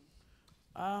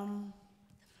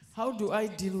 How do I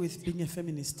deal with being a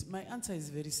feminist? My answer is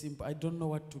very simple. I don't know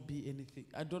what to be anything.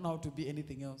 I don't know how to be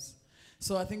anything else.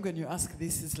 So I think when you ask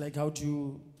this, it's like, how do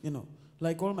you,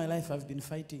 like all my life I've been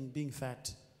fighting being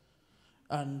fat.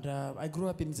 And I grew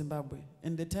up in Zimbabwe.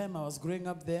 And the time I was growing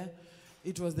up there,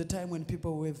 it was the time when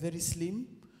people were very slim.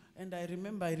 And I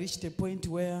remember I reached a point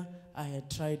where I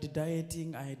had tried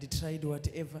dieting, I had tried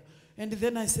whatever. And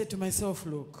then I said to myself,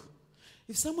 look,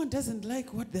 if someone doesn't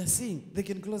like what they're seeing, they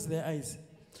can close their eyes.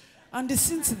 And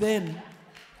since then,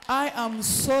 I am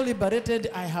so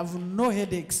liberated, I have no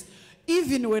headaches.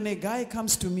 Even when a guy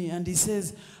comes to me and he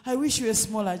says, I wish you were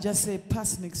smaller, I just say,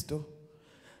 pass next door.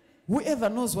 Whoever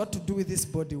knows what to do with this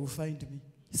body will find me.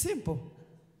 Simple.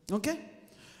 Okay?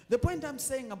 The point I'm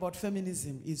saying about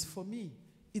feminism is, for me,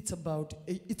 it's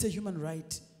a human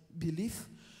right belief.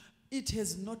 It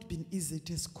has not been easy. It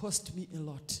has cost me a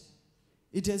lot.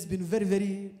 It has been very,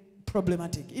 very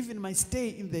problematic. Even my stay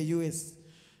in the US,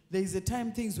 there is a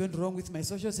time things went wrong with my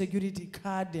social security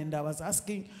card, and I was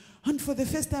asking, and for the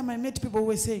first time I met people who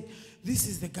were saying, this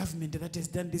is the government that has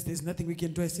done this, there's nothing we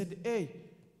can do. I said, hey,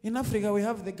 in Africa we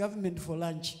have the government for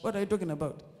lunch. What are you talking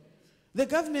about? The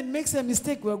government makes a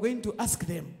mistake, we are going to ask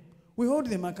them. We hold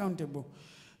them accountable.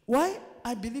 Why?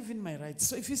 I believe in my rights.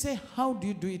 So if you say, how do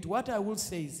you do it? What I will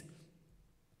say is,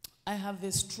 I have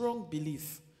a strong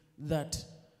belief that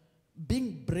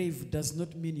being brave does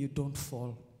not mean you don't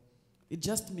fall. It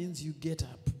just means you get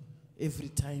up every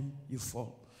time you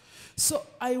fall. So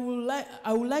I will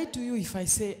lie to you if I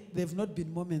say there have not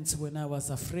been moments when I was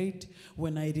afraid,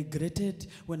 when I regretted,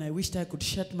 when I wished I could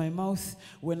shut my mouth,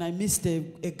 when I missed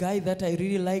a guy that I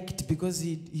really liked because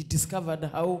he discovered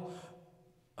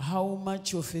how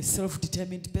much of a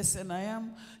self-determined person I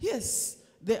am. Yes,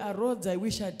 there are roads I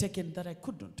wish I had taken that I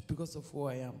couldn't because of who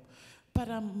I am. But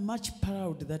I'm much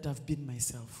proud that I've been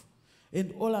myself.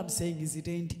 And all I'm saying is it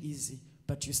ain't easy,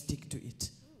 but you stick to it.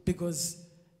 Because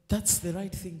that's the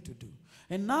right thing to do.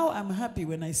 And now I'm happy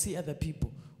when I see other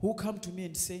people who come to me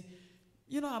and say,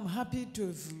 I'm happy to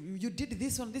have, you did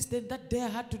this on this day, that day I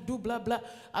had to do blah, blah.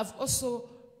 I've also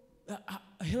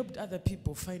helped other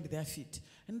people find their feet.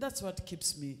 And that's what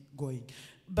keeps me going.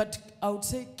 But I would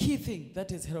say key thing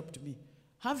that has helped me,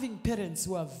 having parents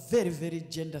who are very, very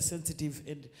gender sensitive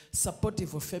and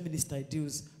supportive of feminist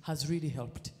ideals has really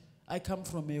helped. I come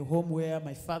from a home where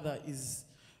my father is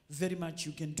very much,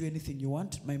 you can do anything you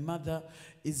want. My mother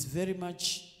is very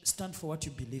much stand for what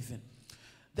you believe in.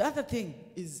 The other thing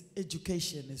is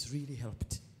education has really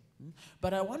helped.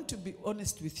 But I want to be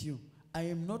honest with you. I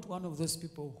am not one of those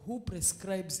people who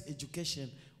prescribes education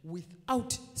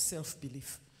without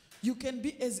self-belief. You can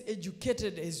be as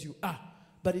educated as you are,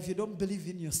 but if you don't believe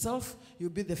in yourself, you'll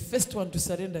be the first one to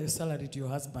surrender your salary to your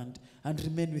husband and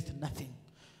remain with nothing.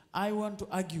 I want to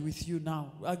argue with you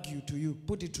now, argue to you,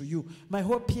 put it to you. My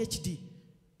whole PhD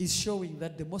is showing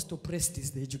that the most oppressed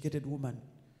is the educated woman,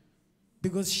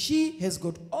 because she has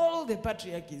got all the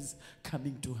patriarchies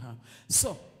coming to her.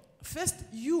 So, first,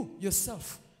 you,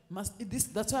 yourself,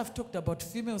 that's why I've talked about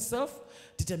female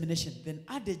self-determination, then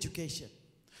add education.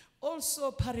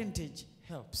 Also, parentage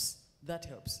helps. That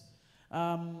helps.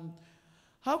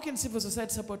 How can civil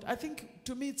society support? I think,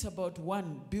 to me, it's about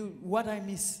what I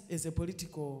miss as a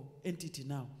political entity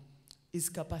now is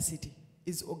capacity,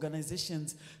 is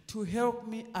organizations to help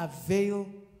me avail,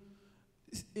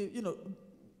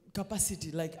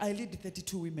 capacity. Like, I lead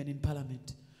 32 women in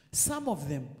parliament. Some of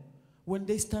them, when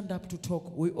they stand up to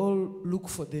talk, we all look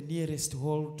for the nearest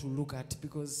hall to look at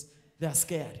because they're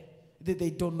scared.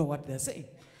 They don't know what they're saying.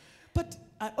 But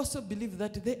I also believe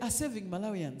that they are serving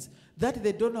Malawians. That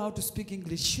they don't know how to speak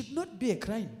English should not be a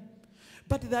crime.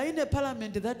 But they're in a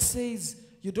parliament that says,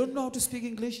 you don't know how to speak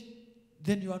English,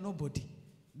 then you are nobody.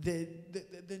 The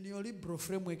neoliberal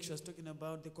framework she was talking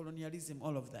about, the colonialism,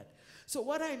 all of that. So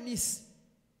what I miss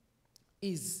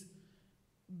is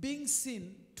being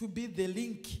seen to be the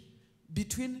link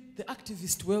between the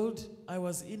activist world, I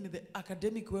was in the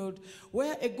academic world,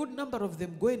 where a good number of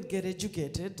them go and get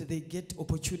educated, they get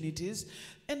opportunities,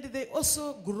 and they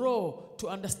also grow to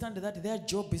understand that their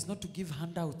job is not to give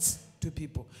handouts to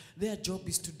people. Their job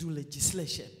is to do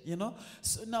legislation,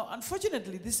 So now,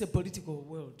 unfortunately, this is a political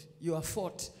world. You are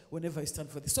fought whenever you stand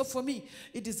for this. So for me,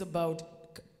 it is about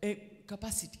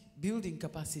capacity. Building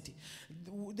capacity.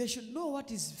 They should know what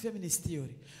is feminist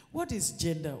theory. What is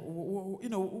gender?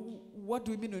 What do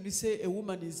we mean when we say a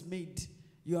woman is made,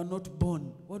 you are not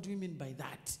born? What do we mean by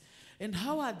that? And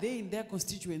how are they in their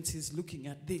constituencies looking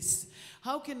at this?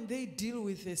 How can they deal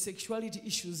with sexuality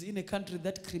issues in a country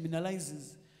that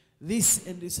criminalizes this?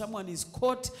 And if someone is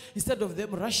caught, instead of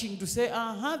them rushing to say,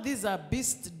 these are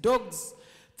beast dogs,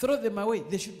 throw them away,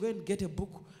 they should go and get a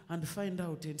book and find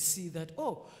out and see that,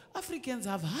 Africans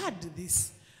have had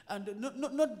this and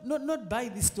not buy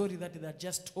this story that they're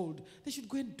just told. They should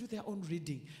go and do their own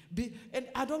reading. And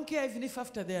I don't care even if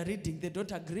after their reading they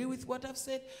don't agree with what I've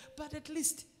said, but at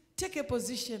least take a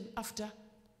position after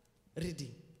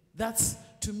reading. That's,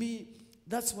 to me,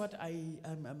 that's what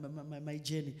my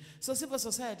journey. So civil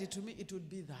society, to me, it would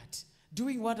be that.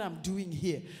 Doing what I'm doing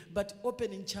here, but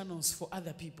opening channels for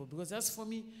other people. Because as for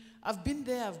me, I've been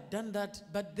there, I've done that,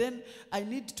 but then I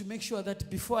need to make sure that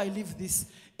before I leave this,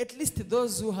 at least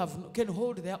those who can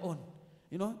hold their own,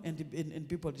 you know, and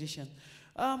be politicians.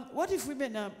 What if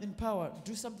women are in power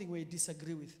do something we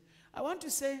disagree with? I want to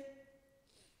say,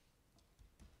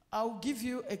 I'll give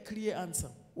you a clear answer.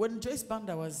 When Joyce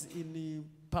Banda was in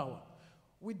power,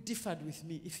 we differed with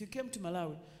me. If you came to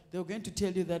Malawi, they were going to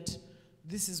tell you that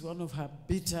this is one of her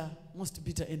most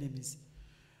bitter enemies.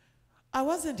 I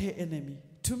wasn't her enemy.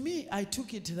 To me, I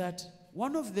took it that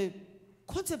one of the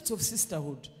concepts of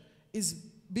sisterhood is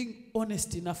being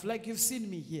honest enough, like you've seen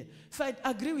me here. If I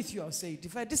agree with you, I'll say it.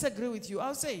 If I disagree with you,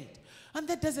 I'll say it. And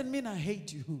that doesn't mean I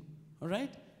hate you, all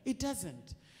right? It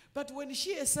doesn't. But when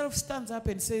she herself stands up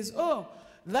and says, oh,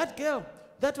 that girl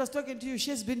that was talking to you, she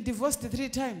has been divorced 3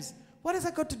 times. What has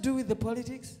that got to do with the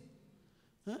politics?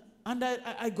 Huh? And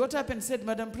I got up and said,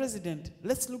 Madam President,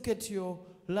 let's look at your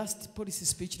last policy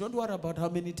speech. Don't worry about how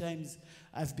many times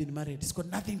I've been married. It's got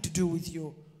nothing to do with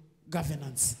your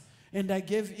governance. And I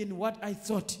gave in what I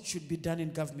thought should be done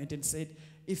in government and said,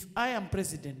 if I am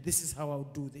president, this is how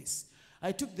I'll do this.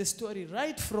 I took the story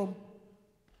right from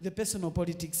the personal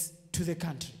politics to the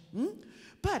country.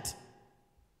 But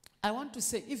I want to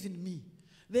say, even me,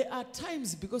 there are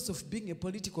times, because of being a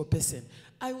political person,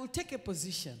 I will take a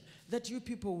position that you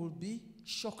people will be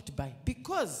shocked by.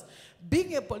 Because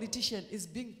being a politician is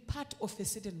being part of a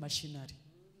certain machinery.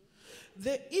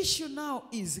 The issue now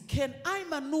is, can I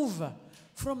maneuver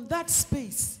from that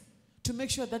space to make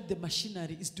sure that the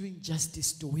machinery is doing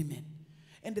justice to women?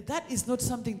 And that is not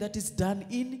something that is done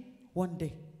in one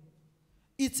day.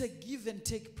 It's a give and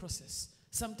take process.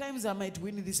 Sometimes I might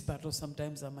win this battle,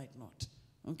 sometimes I might not.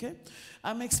 Okay?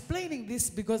 I'm explaining this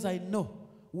because I know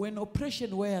when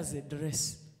oppression wears a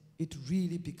dress, it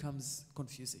really becomes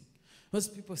confusing.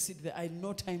 Most people sit there. I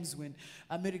know times when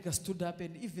America stood up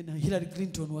and even Hillary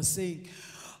Clinton was saying,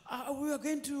 we are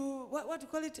going to, what do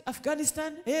you call it,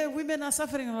 Afghanistan? Hey, women are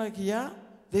suffering. I'm like, yeah,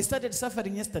 they started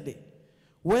suffering yesterday.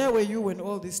 Where were you when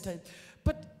all this time?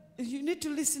 But you need to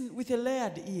listen with a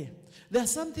layered ear. There are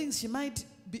some things she might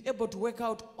be able to work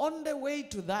out on the way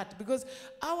to that, because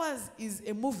ours is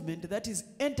a movement that is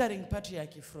entering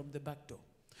patriarchy from the back door.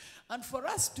 And for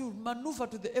us to maneuver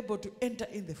to be able to enter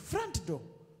in the front door,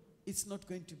 it's not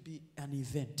going to be an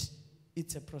event.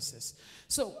 It's a process.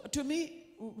 So to me,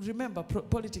 remember,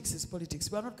 politics is politics.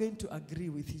 We are not going to agree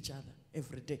with each other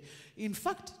every day. In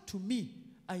fact, to me,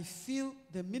 I feel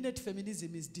the minute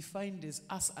feminism is defined as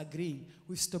us agreeing,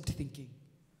 we've stopped thinking.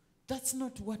 That's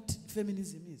not what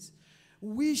feminism is.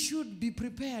 We should be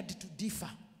prepared to differ.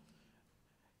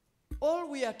 All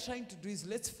we are trying to do is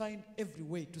let's find every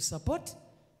way to support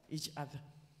each other.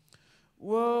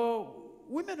 Well,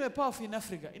 women were powerful in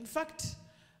Africa. In fact,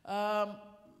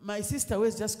 my sister who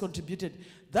has just contributed,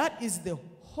 that is the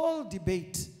whole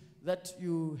debate that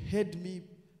you heard me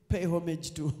pay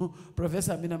homage to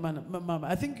Professor Amina Mama.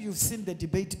 I think you've seen the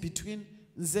debate between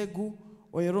Nzegu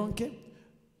Oyeronke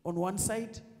on one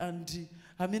side and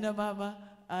Amina Mama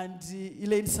and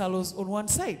Elaine Salos on one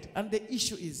side. And the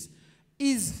issue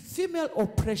is female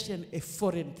oppression a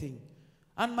foreign thing?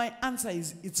 And my answer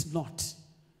is, it's not.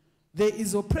 There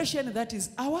is oppression that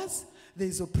is ours. There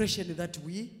is oppression that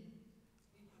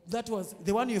was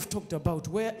the one you've talked about,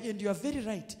 where, and you are very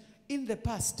right, in the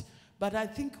past. But I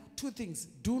think 2 things.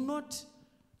 Do not,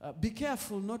 be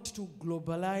careful not to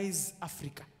globalize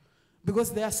Africa.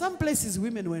 Because there are some places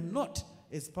women were not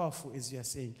as powerful as you are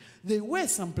saying. There were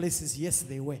some places, yes,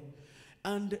 they were.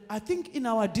 And I think in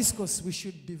our discourse, we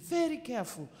should be very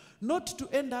careful not to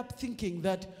end up thinking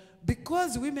that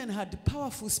because women had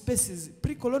powerful spaces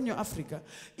pre-colonial Africa,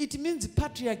 it means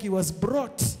patriarchy was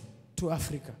brought to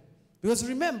Africa. Because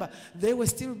remember, they were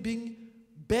still being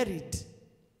buried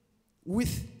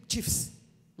with chiefs.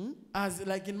 As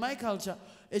like in my culture,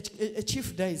 a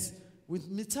chief dies. With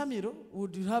Mitamiro,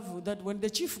 would have that when the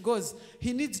chief goes,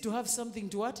 he needs to have something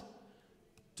to what?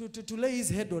 To lay his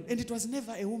head on. And it was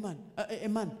never a woman, a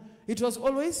man. It was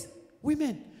always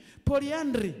women.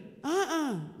 Polyandry,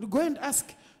 go and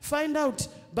ask, find out.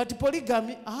 But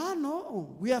polygamy,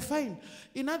 no, we are fine.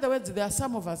 In other words, there are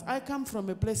some of us. I come from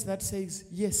a place that says,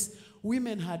 yes,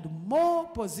 women had more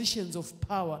positions of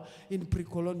power in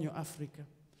pre-colonial Africa.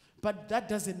 But that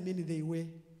doesn't mean they were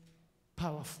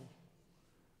powerful.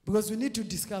 Because we need to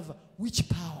discover which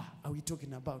power are we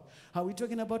talking about. Are we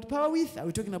talking about power with? Are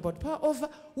we talking about power over?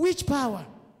 Which power?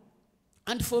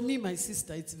 And for me, my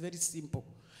sister, it's very simple.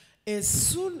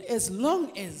 As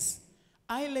long as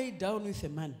I lay down with a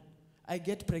man, I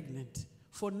get pregnant.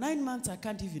 For 9 months, I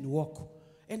can't even walk.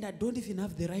 And I don't even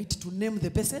have the right to name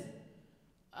the person.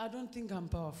 I don't think I'm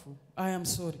powerful. I am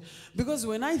sorry. Because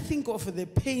when I think of the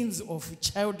pains of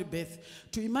childbirth,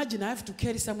 to imagine I have to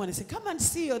carry someone and say, come and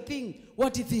see your thing.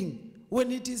 What you think? When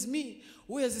it is me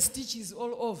who has stitches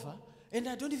all over, and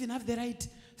I don't even have the right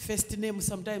first name,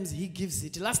 sometimes he gives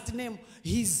it. Last name,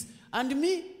 his. And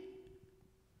me,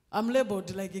 I'm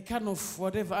labeled like a kind of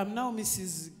whatever. I'm now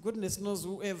Mrs. Goodness knows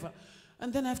whoever.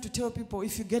 And then I have to tell people,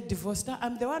 if you get divorced,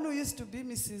 I'm the one who used to be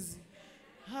Mrs.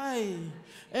 Hi.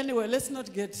 Anyway, let's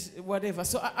not get whatever.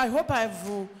 So I hope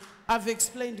I've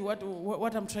explained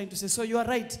what I'm trying to say. So you are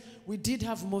right. We did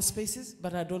have more spaces,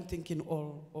 but I don't think in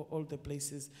all the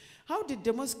places. How did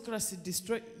democracy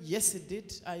destroy? Yes, it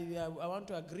did. I want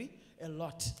to agree a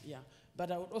lot, yeah.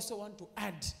 But I would also want to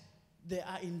add, there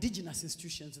are indigenous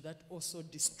institutions that also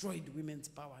destroyed women's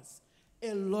powers.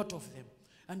 A lot of them.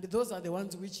 And those are the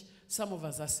ones which some of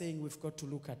us are saying we've got to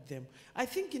look at them. I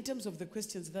think in terms of the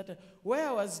questions that,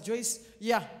 where was Joyce?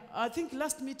 Yeah, I think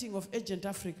last meeting of Agent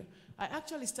Africa, I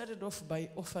actually started off by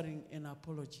offering an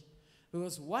apology.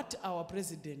 Because what our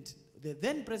president, the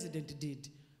then president did,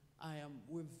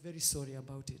 we're very sorry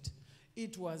about it.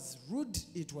 It was rude,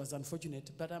 it was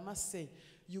unfortunate, but I must say,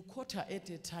 you caught her at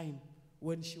a time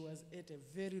when she was at a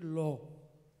very low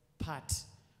part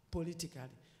politically.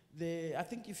 I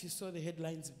think if you saw the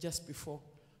headlines just before,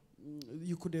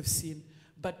 you could have seen.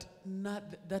 But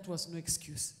that was no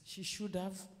excuse. She should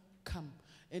have come.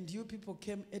 And you people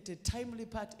came at a timely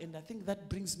part, and I think that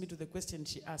brings me to the question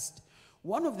she asked.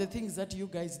 One of the things that you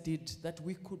guys did that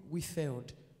we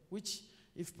failed, which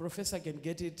if Professor can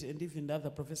get it, and even the other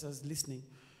professors listening,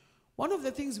 one of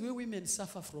the things we women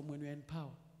suffer from when we're in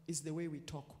power is the way we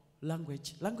talk,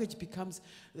 language. Language becomes,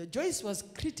 Joyce was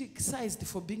criticized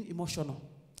for being emotional.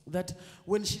 That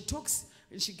when she talks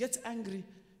and she gets angry,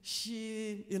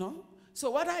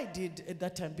 So what I did at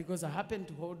that time, because I happened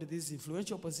to hold these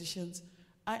influential positions,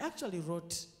 I actually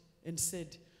wrote and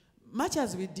said, much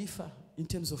as we differ in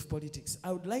terms of politics,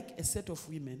 I would like a set of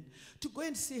women to go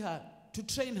and see her, to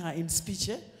train her in speech,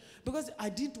 because I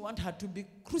didn't want her to be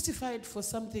crucified for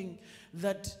something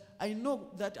that I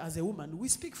know that as a woman, we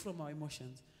speak from our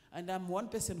emotions. And I'm one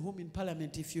person whom in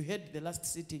Parliament, if you heard the last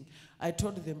sitting, I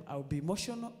told them I'll be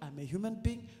emotional, I'm a human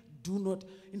being, do not.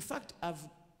 In fact, I've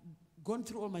gone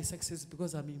through all my success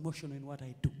because I'm emotional in what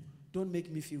I do. Don't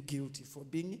make me feel guilty for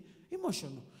being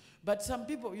emotional. But some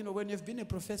people, when you've been a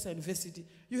professor at university,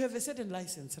 you have a certain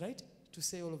license, right? To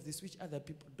say all of this, which other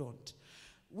people don't.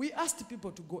 We asked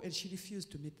people to go and she refused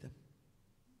to meet them.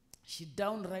 She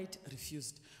downright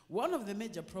refused. One of the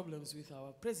major problems with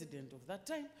our president of that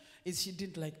time is she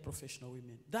didn't like professional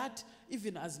women. That,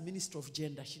 even as Minister of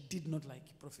Gender, she did not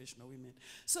like professional women.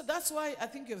 So that's why I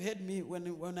think you've heard me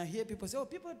when I hear people say, oh,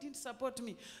 people didn't support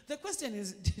me. The question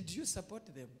is, did you support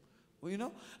them?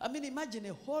 I mean, imagine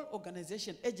a whole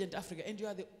organization, Agent Africa, and you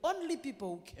are the only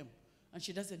people who came, and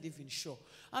she doesn't even show.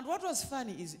 And what was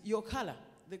funny is your color,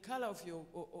 the color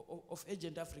of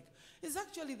Agent Africa, is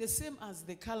actually the same as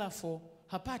the color for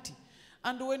her party.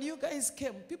 And when you guys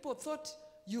came, people thought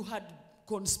you had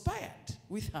conspired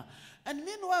with her. And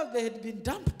meanwhile, they had been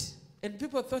dumped. And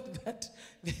people thought that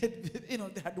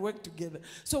they had worked together.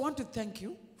 So I want to thank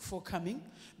you for coming.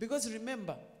 Because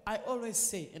remember, I always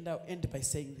say, and I'll end by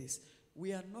saying this,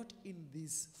 we are not in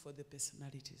this for the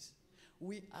personalities.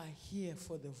 We are here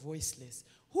for the voiceless,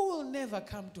 who will never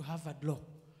come to Harvard Law.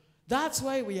 That's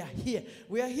why we are here.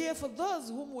 We are here for those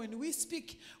whom when we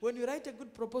speak, when we write a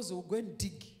good proposal, we'll go and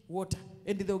dig water.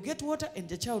 And they'll get water and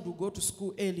the child will go to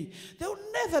school early. They will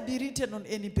never be written on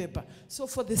any paper. So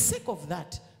for the sake of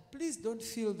that, please don't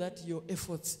feel that your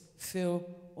efforts fell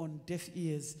on deaf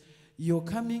ears. You're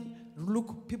coming,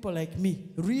 look, people like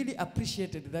me really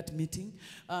appreciated that meeting.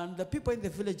 And the people in the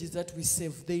villages that we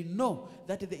serve, they know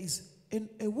that there is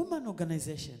a woman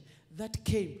organization that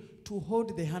came to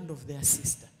hold the hand of their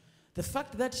sister. The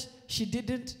fact that she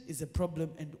didn't is a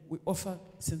problem, and we offer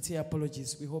sincere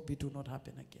apologies. We hope it will not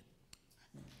happen again.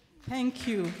 Thank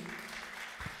you.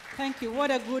 Thank you.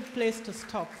 What a good place to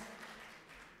stop.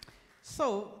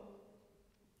 So,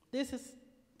 this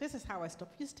is how I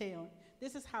stop. You stay on.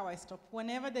 This is how I stop.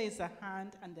 Whenever there is a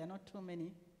hand, and there are not too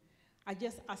many, I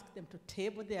just ask them to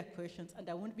table their questions, and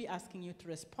I won't be asking you to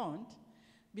respond,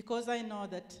 because I know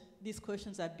that these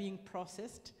questions are being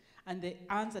processed, and the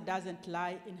answer doesn't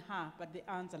lie in her, but the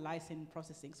answer lies in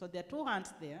processing. So there are two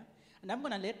hands there, And I'm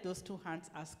going to let those two hands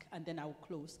ask, and then I will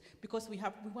close, because we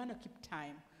want to keep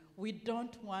time. We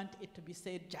don't want it to be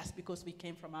said just because we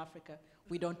came from Africa,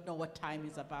 we don't know what time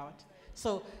is about.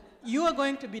 So you are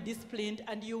going to be disciplined,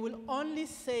 and you will only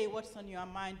say what's on your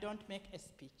mind. Don't make a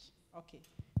speech. Okay,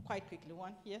 quite quickly.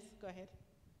 One, yes, go ahead.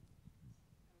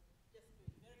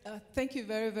 Thank you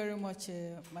very, very much,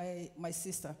 my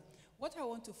sister. What I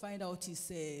want to find out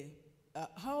is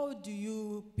how do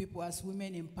you people as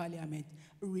women in parliament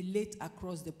relate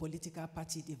across the political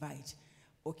party divide?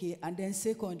 Okay, and then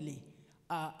secondly,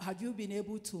 have you been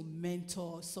able to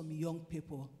mentor some young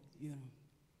people, you know?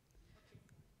 Okay.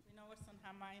 We know what's on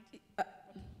her mind.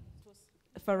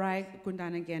 Farai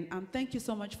Kundan again. Thank you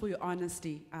so much for your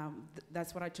honesty.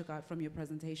 That's what I took out from your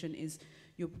presentation, is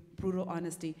your brutal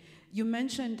honesty. You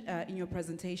mentioned in your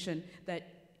presentation that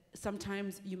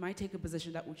sometimes you might take a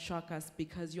position that would shock us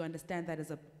because you understand that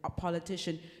as a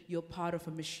politician, you're part of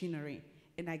a machinery,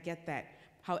 and I get that.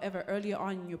 However, earlier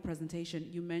on in your presentation,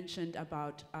 you mentioned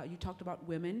about, you talked about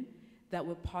women that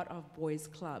were part of boys'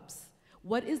 clubs.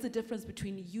 What is the difference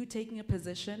between you taking a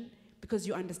position because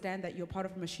you understand that you're part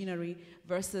of a machinery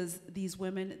versus these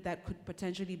women that could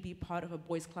potentially be part of a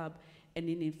boys' club and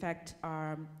in fact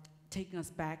are taking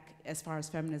us back as far as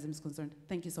feminism is concerned?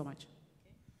 Thank you so much.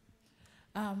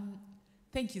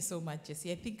 Thank you so much,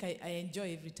 Jessie. I think I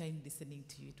enjoy every time listening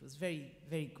to you. It was very,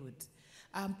 very good.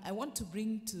 I want to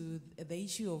bring to the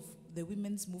issue of the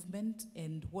women's movement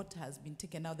and what has been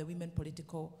taken out, the women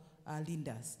political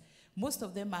leaders. Most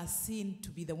of them are seen to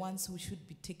be the ones who should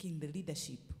be taking the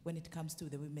leadership when it comes to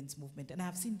the women's movement. And I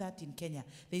have seen that in Kenya.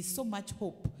 There is so much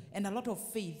hope and a lot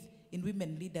of faith in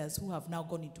women leaders who have now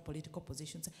gone into political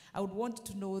positions. I would want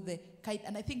to know the kind,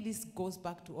 and I think this goes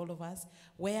back to all of us,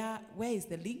 where is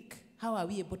the link? How are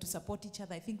we able to support each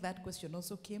other? I think that question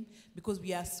also came because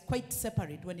we are quite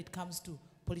separate when it comes to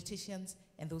politicians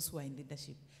and those who are in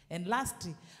leadership. And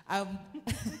lastly,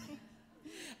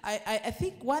 I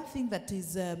think one thing that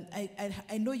is,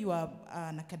 I know you are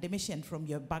an academician from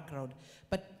your background,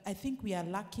 but I think we are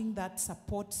lacking that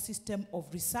support system of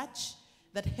research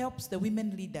that helps the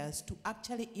women leaders to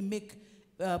actually make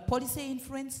policy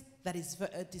influence that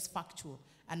is factual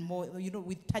and more, you know,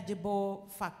 with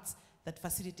tangible facts that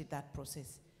facilitate that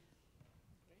process.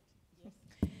 Yes.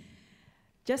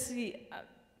 Jessie,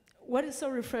 what is so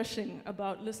refreshing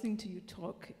about listening to you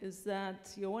talk is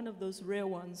that you're one of those rare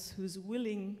ones who's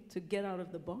willing to get out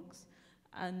of the box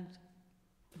and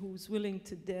who's willing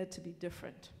to dare to be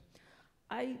different.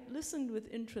 I listened with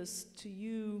interest to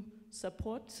you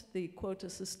support the quota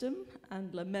system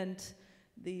and lament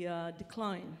the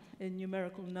decline in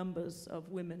numerical numbers of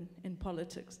women in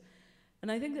politics.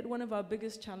 And I think that one of our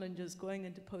biggest challenges going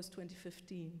into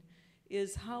post-2015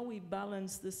 is how we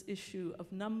balance this issue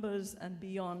of numbers and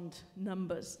beyond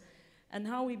numbers, and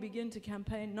how we begin to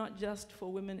campaign not just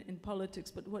for women in politics,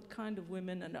 but what kind of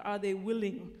women, and are they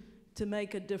willing to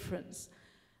make a difference?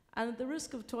 And at the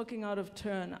risk of talking out of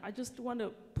turn, I just want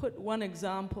to put one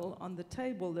example on the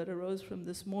table that arose from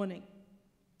this morning.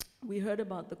 We heard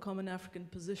about the Common African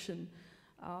Position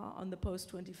on the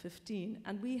post-2015,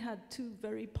 and we had two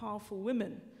very powerful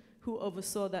women who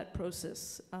oversaw that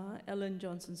process, Ellen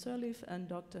Johnson Sirleaf and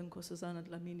Dr. Nkosazana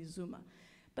Dlamini Zuma.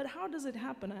 But how does it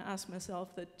happen, I ask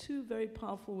myself, that two very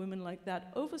powerful women like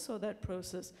that oversaw that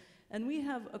process, and we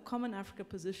have a Common Africa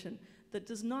Position that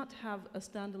does not have a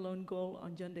standalone goal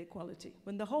on gender equality,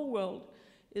 when the whole world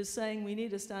is saying we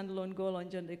need a standalone goal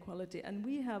on gender equality, and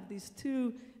we have these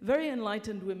two very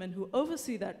enlightened women who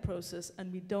oversee that process,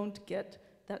 and we don't get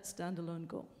that standalone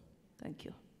goal. Thank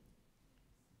you.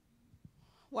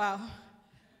 Wow.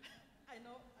 I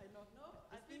know. No,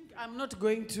 I think I'm not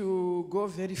going to go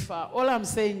very far. All I'm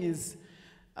saying is,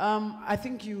 I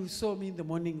think you saw me in the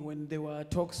morning when there were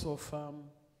talks of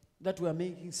that we are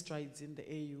making strides in the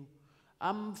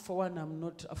AU. For one, I'm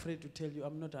not afraid to tell you,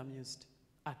 I'm not amused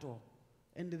at all.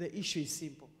 And the issue is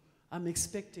simple. I'm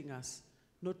expecting us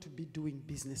not to be doing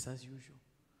business as usual.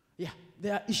 Yeah,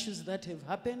 there are issues that have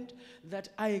happened that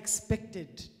I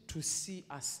expected to see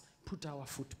us put our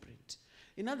footprint.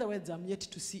 In other words, I'm yet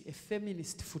to see a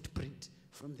feminist footprint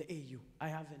from the AU. I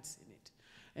haven't seen it.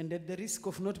 And at the risk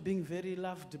of not being very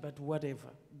loved, but whatever,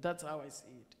 that's how I see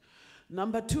it.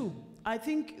 Number two, I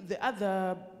think the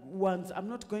other ones, I'm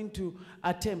not going to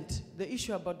attempt the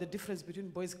issue about the difference between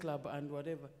boys' club and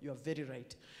whatever. You are very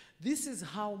right. This is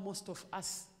how most of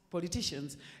us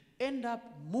politicians end up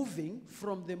moving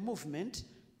from the movement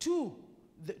to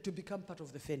become part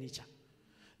of the furniture.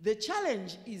 The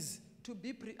challenge is to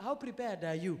be how prepared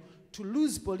are you to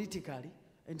lose politically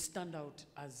and stand out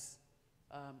as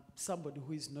somebody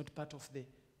who is not part of the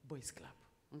boys' club?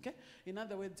 Okay? In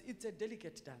other words, it's a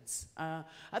delicate dance.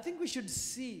 I think we should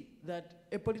see that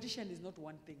a politician is not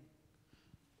one thing.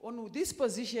 On this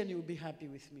position, you'll be happy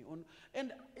with me.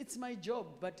 And it's my job,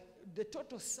 but the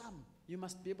total sum, you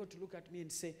must be able to look at me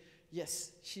and say,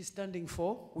 yes, she's standing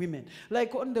for women.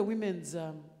 Like on the women's,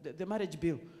 the marriage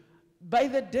bill. By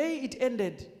the day it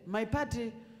ended, my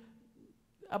party,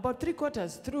 about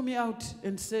 3/4 threw me out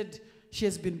and said, she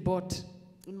has been bought.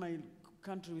 In my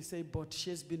country, we say bought. She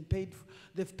has been paid,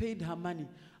 they've paid her money.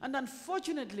 And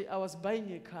unfortunately, I was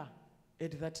buying a car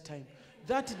at that time.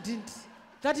 That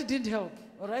didn't help,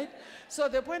 all right? So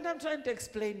the point I'm trying to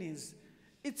explain is,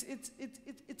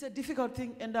 it's a difficult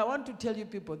thing, and I want to tell you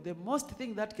people, the most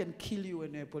thing that can kill you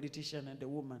when you're a politician and a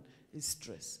woman is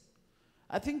stress.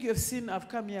 I think you've seen, I've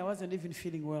come here, I wasn't even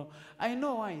feeling well. I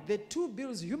know why. The two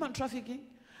bills, human trafficking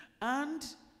and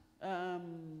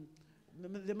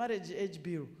the marriage age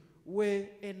bill, were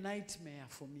a nightmare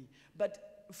for me.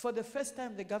 But for the first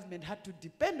time, the government had to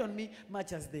depend on me,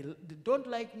 much as they don't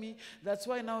like me. That's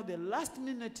why now the last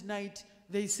minute night,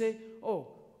 they say, oh,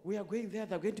 we are going there,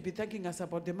 they're going to be thanking us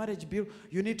about the marriage bill,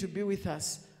 you need to be with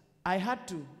us. I had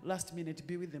to, last minute,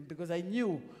 be with them because I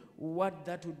knew what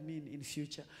that would mean in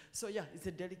future. So yeah, it's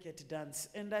a delicate dance.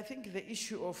 And I think the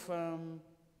issue of,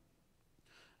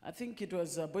 I think it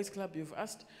was Boys Club you've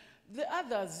asked. The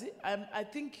others, I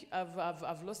think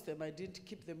I've lost them. I didn't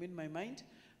keep them in my mind,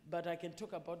 but I can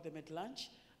talk about them at lunch.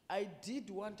 I did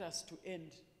want us to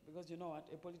end, because you know what,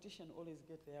 a politician always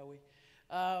gets their way.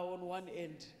 On one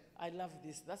end, I love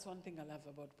this. That's one thing I love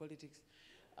about politics.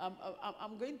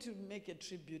 I'm going to make a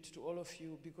tribute to all of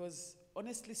you because,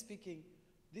 honestly speaking,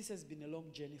 this has been a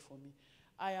long journey for me.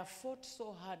 I have fought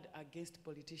so hard against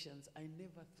politicians, I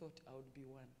never thought I would be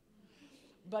one.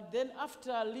 But then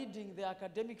after leading the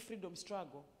academic freedom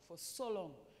struggle for so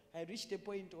long, I reached a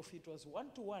point of it was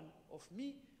one-to-one of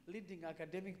me leading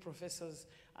academic professors,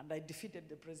 and I defeated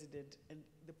the president. And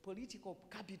the political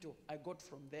capital I got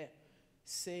from there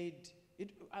said,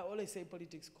 I always say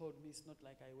politics called me, it's not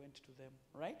like I went to them,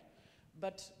 right?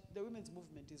 But the women's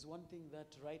movement is one thing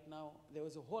that right now, there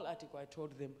was a whole article I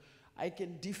told them, I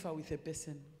can differ with a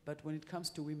person, but when it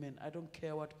comes to women, I don't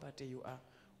care what party you are,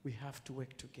 we have to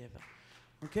work together.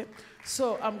 Okay?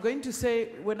 So I'm going to say,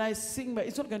 when I sing,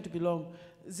 it's not going to be long.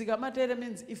 Zigamatere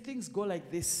means if things go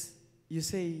like this, you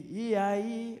say,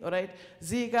 "Iai," all right?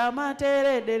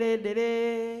 Zigamatere dere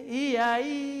dere,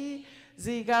 iai.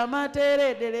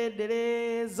 Zigamatere dere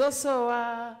dere,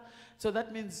 zosoa. So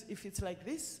that means if it's like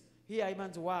this, iai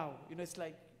means wow. You know, it's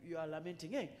like you are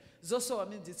lamenting. Hey, zosoa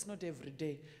means it's not every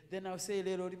day. Then I'll say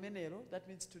lero rimenero, that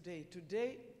means today.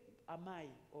 Today, amai,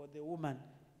 or the woman,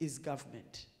 is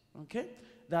government. Okay?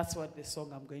 That's what the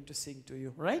song I'm going to sing to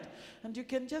you, right? And you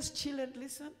can just chill and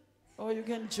listen, or you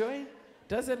can join.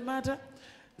 Doesn't matter.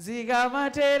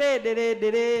 Zigamatere dere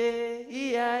dere,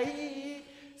 iai.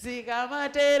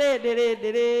 Zigamatere dere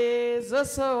dere,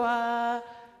 zosoa.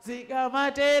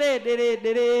 Zigamatere dere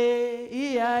dere,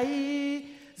 iai.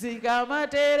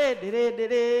 Zigamatere dere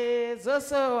dere,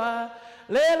 zosoa.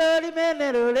 Lelo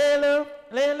limenero lelo,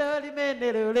 lelo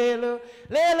limenero lelo,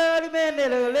 lelo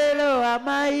limenero lelo,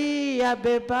 amai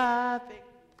abeba.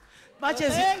 Much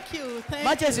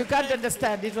as you can't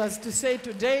understand, it was to say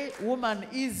today, woman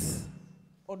is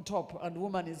on top and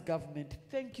woman is government.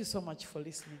 Thank you so much for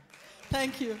listening.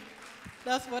 Thank you.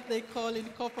 That's what they call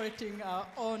incorporating our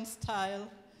own style.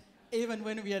 Even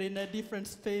when we are in a different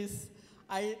space,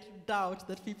 I doubt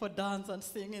that people dance and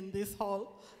sing in this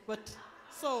hall. But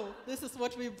so this is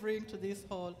what we bring to this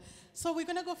hall. So we're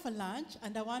going to go for lunch,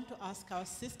 and I want to ask our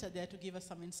sister there to give us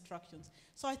some instructions.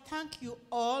 So I thank you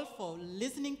all for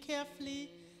listening carefully.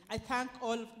 I thank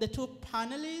all of the two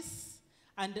panelists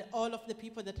and all of the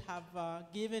people that have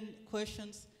given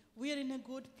questions. We are in a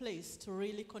good place to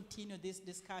really continue this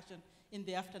discussion in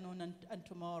the afternoon and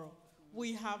tomorrow.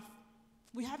 We have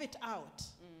it out.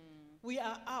 We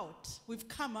are out. We've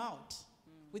come out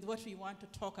with what we want to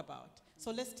talk about.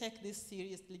 So let's take this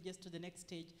seriously just to the next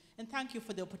stage. And thank you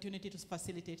for the opportunity to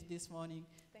facilitate this morning.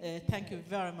 Thank you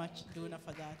very much, Duna,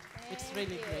 for that. It's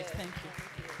really great. Thank you.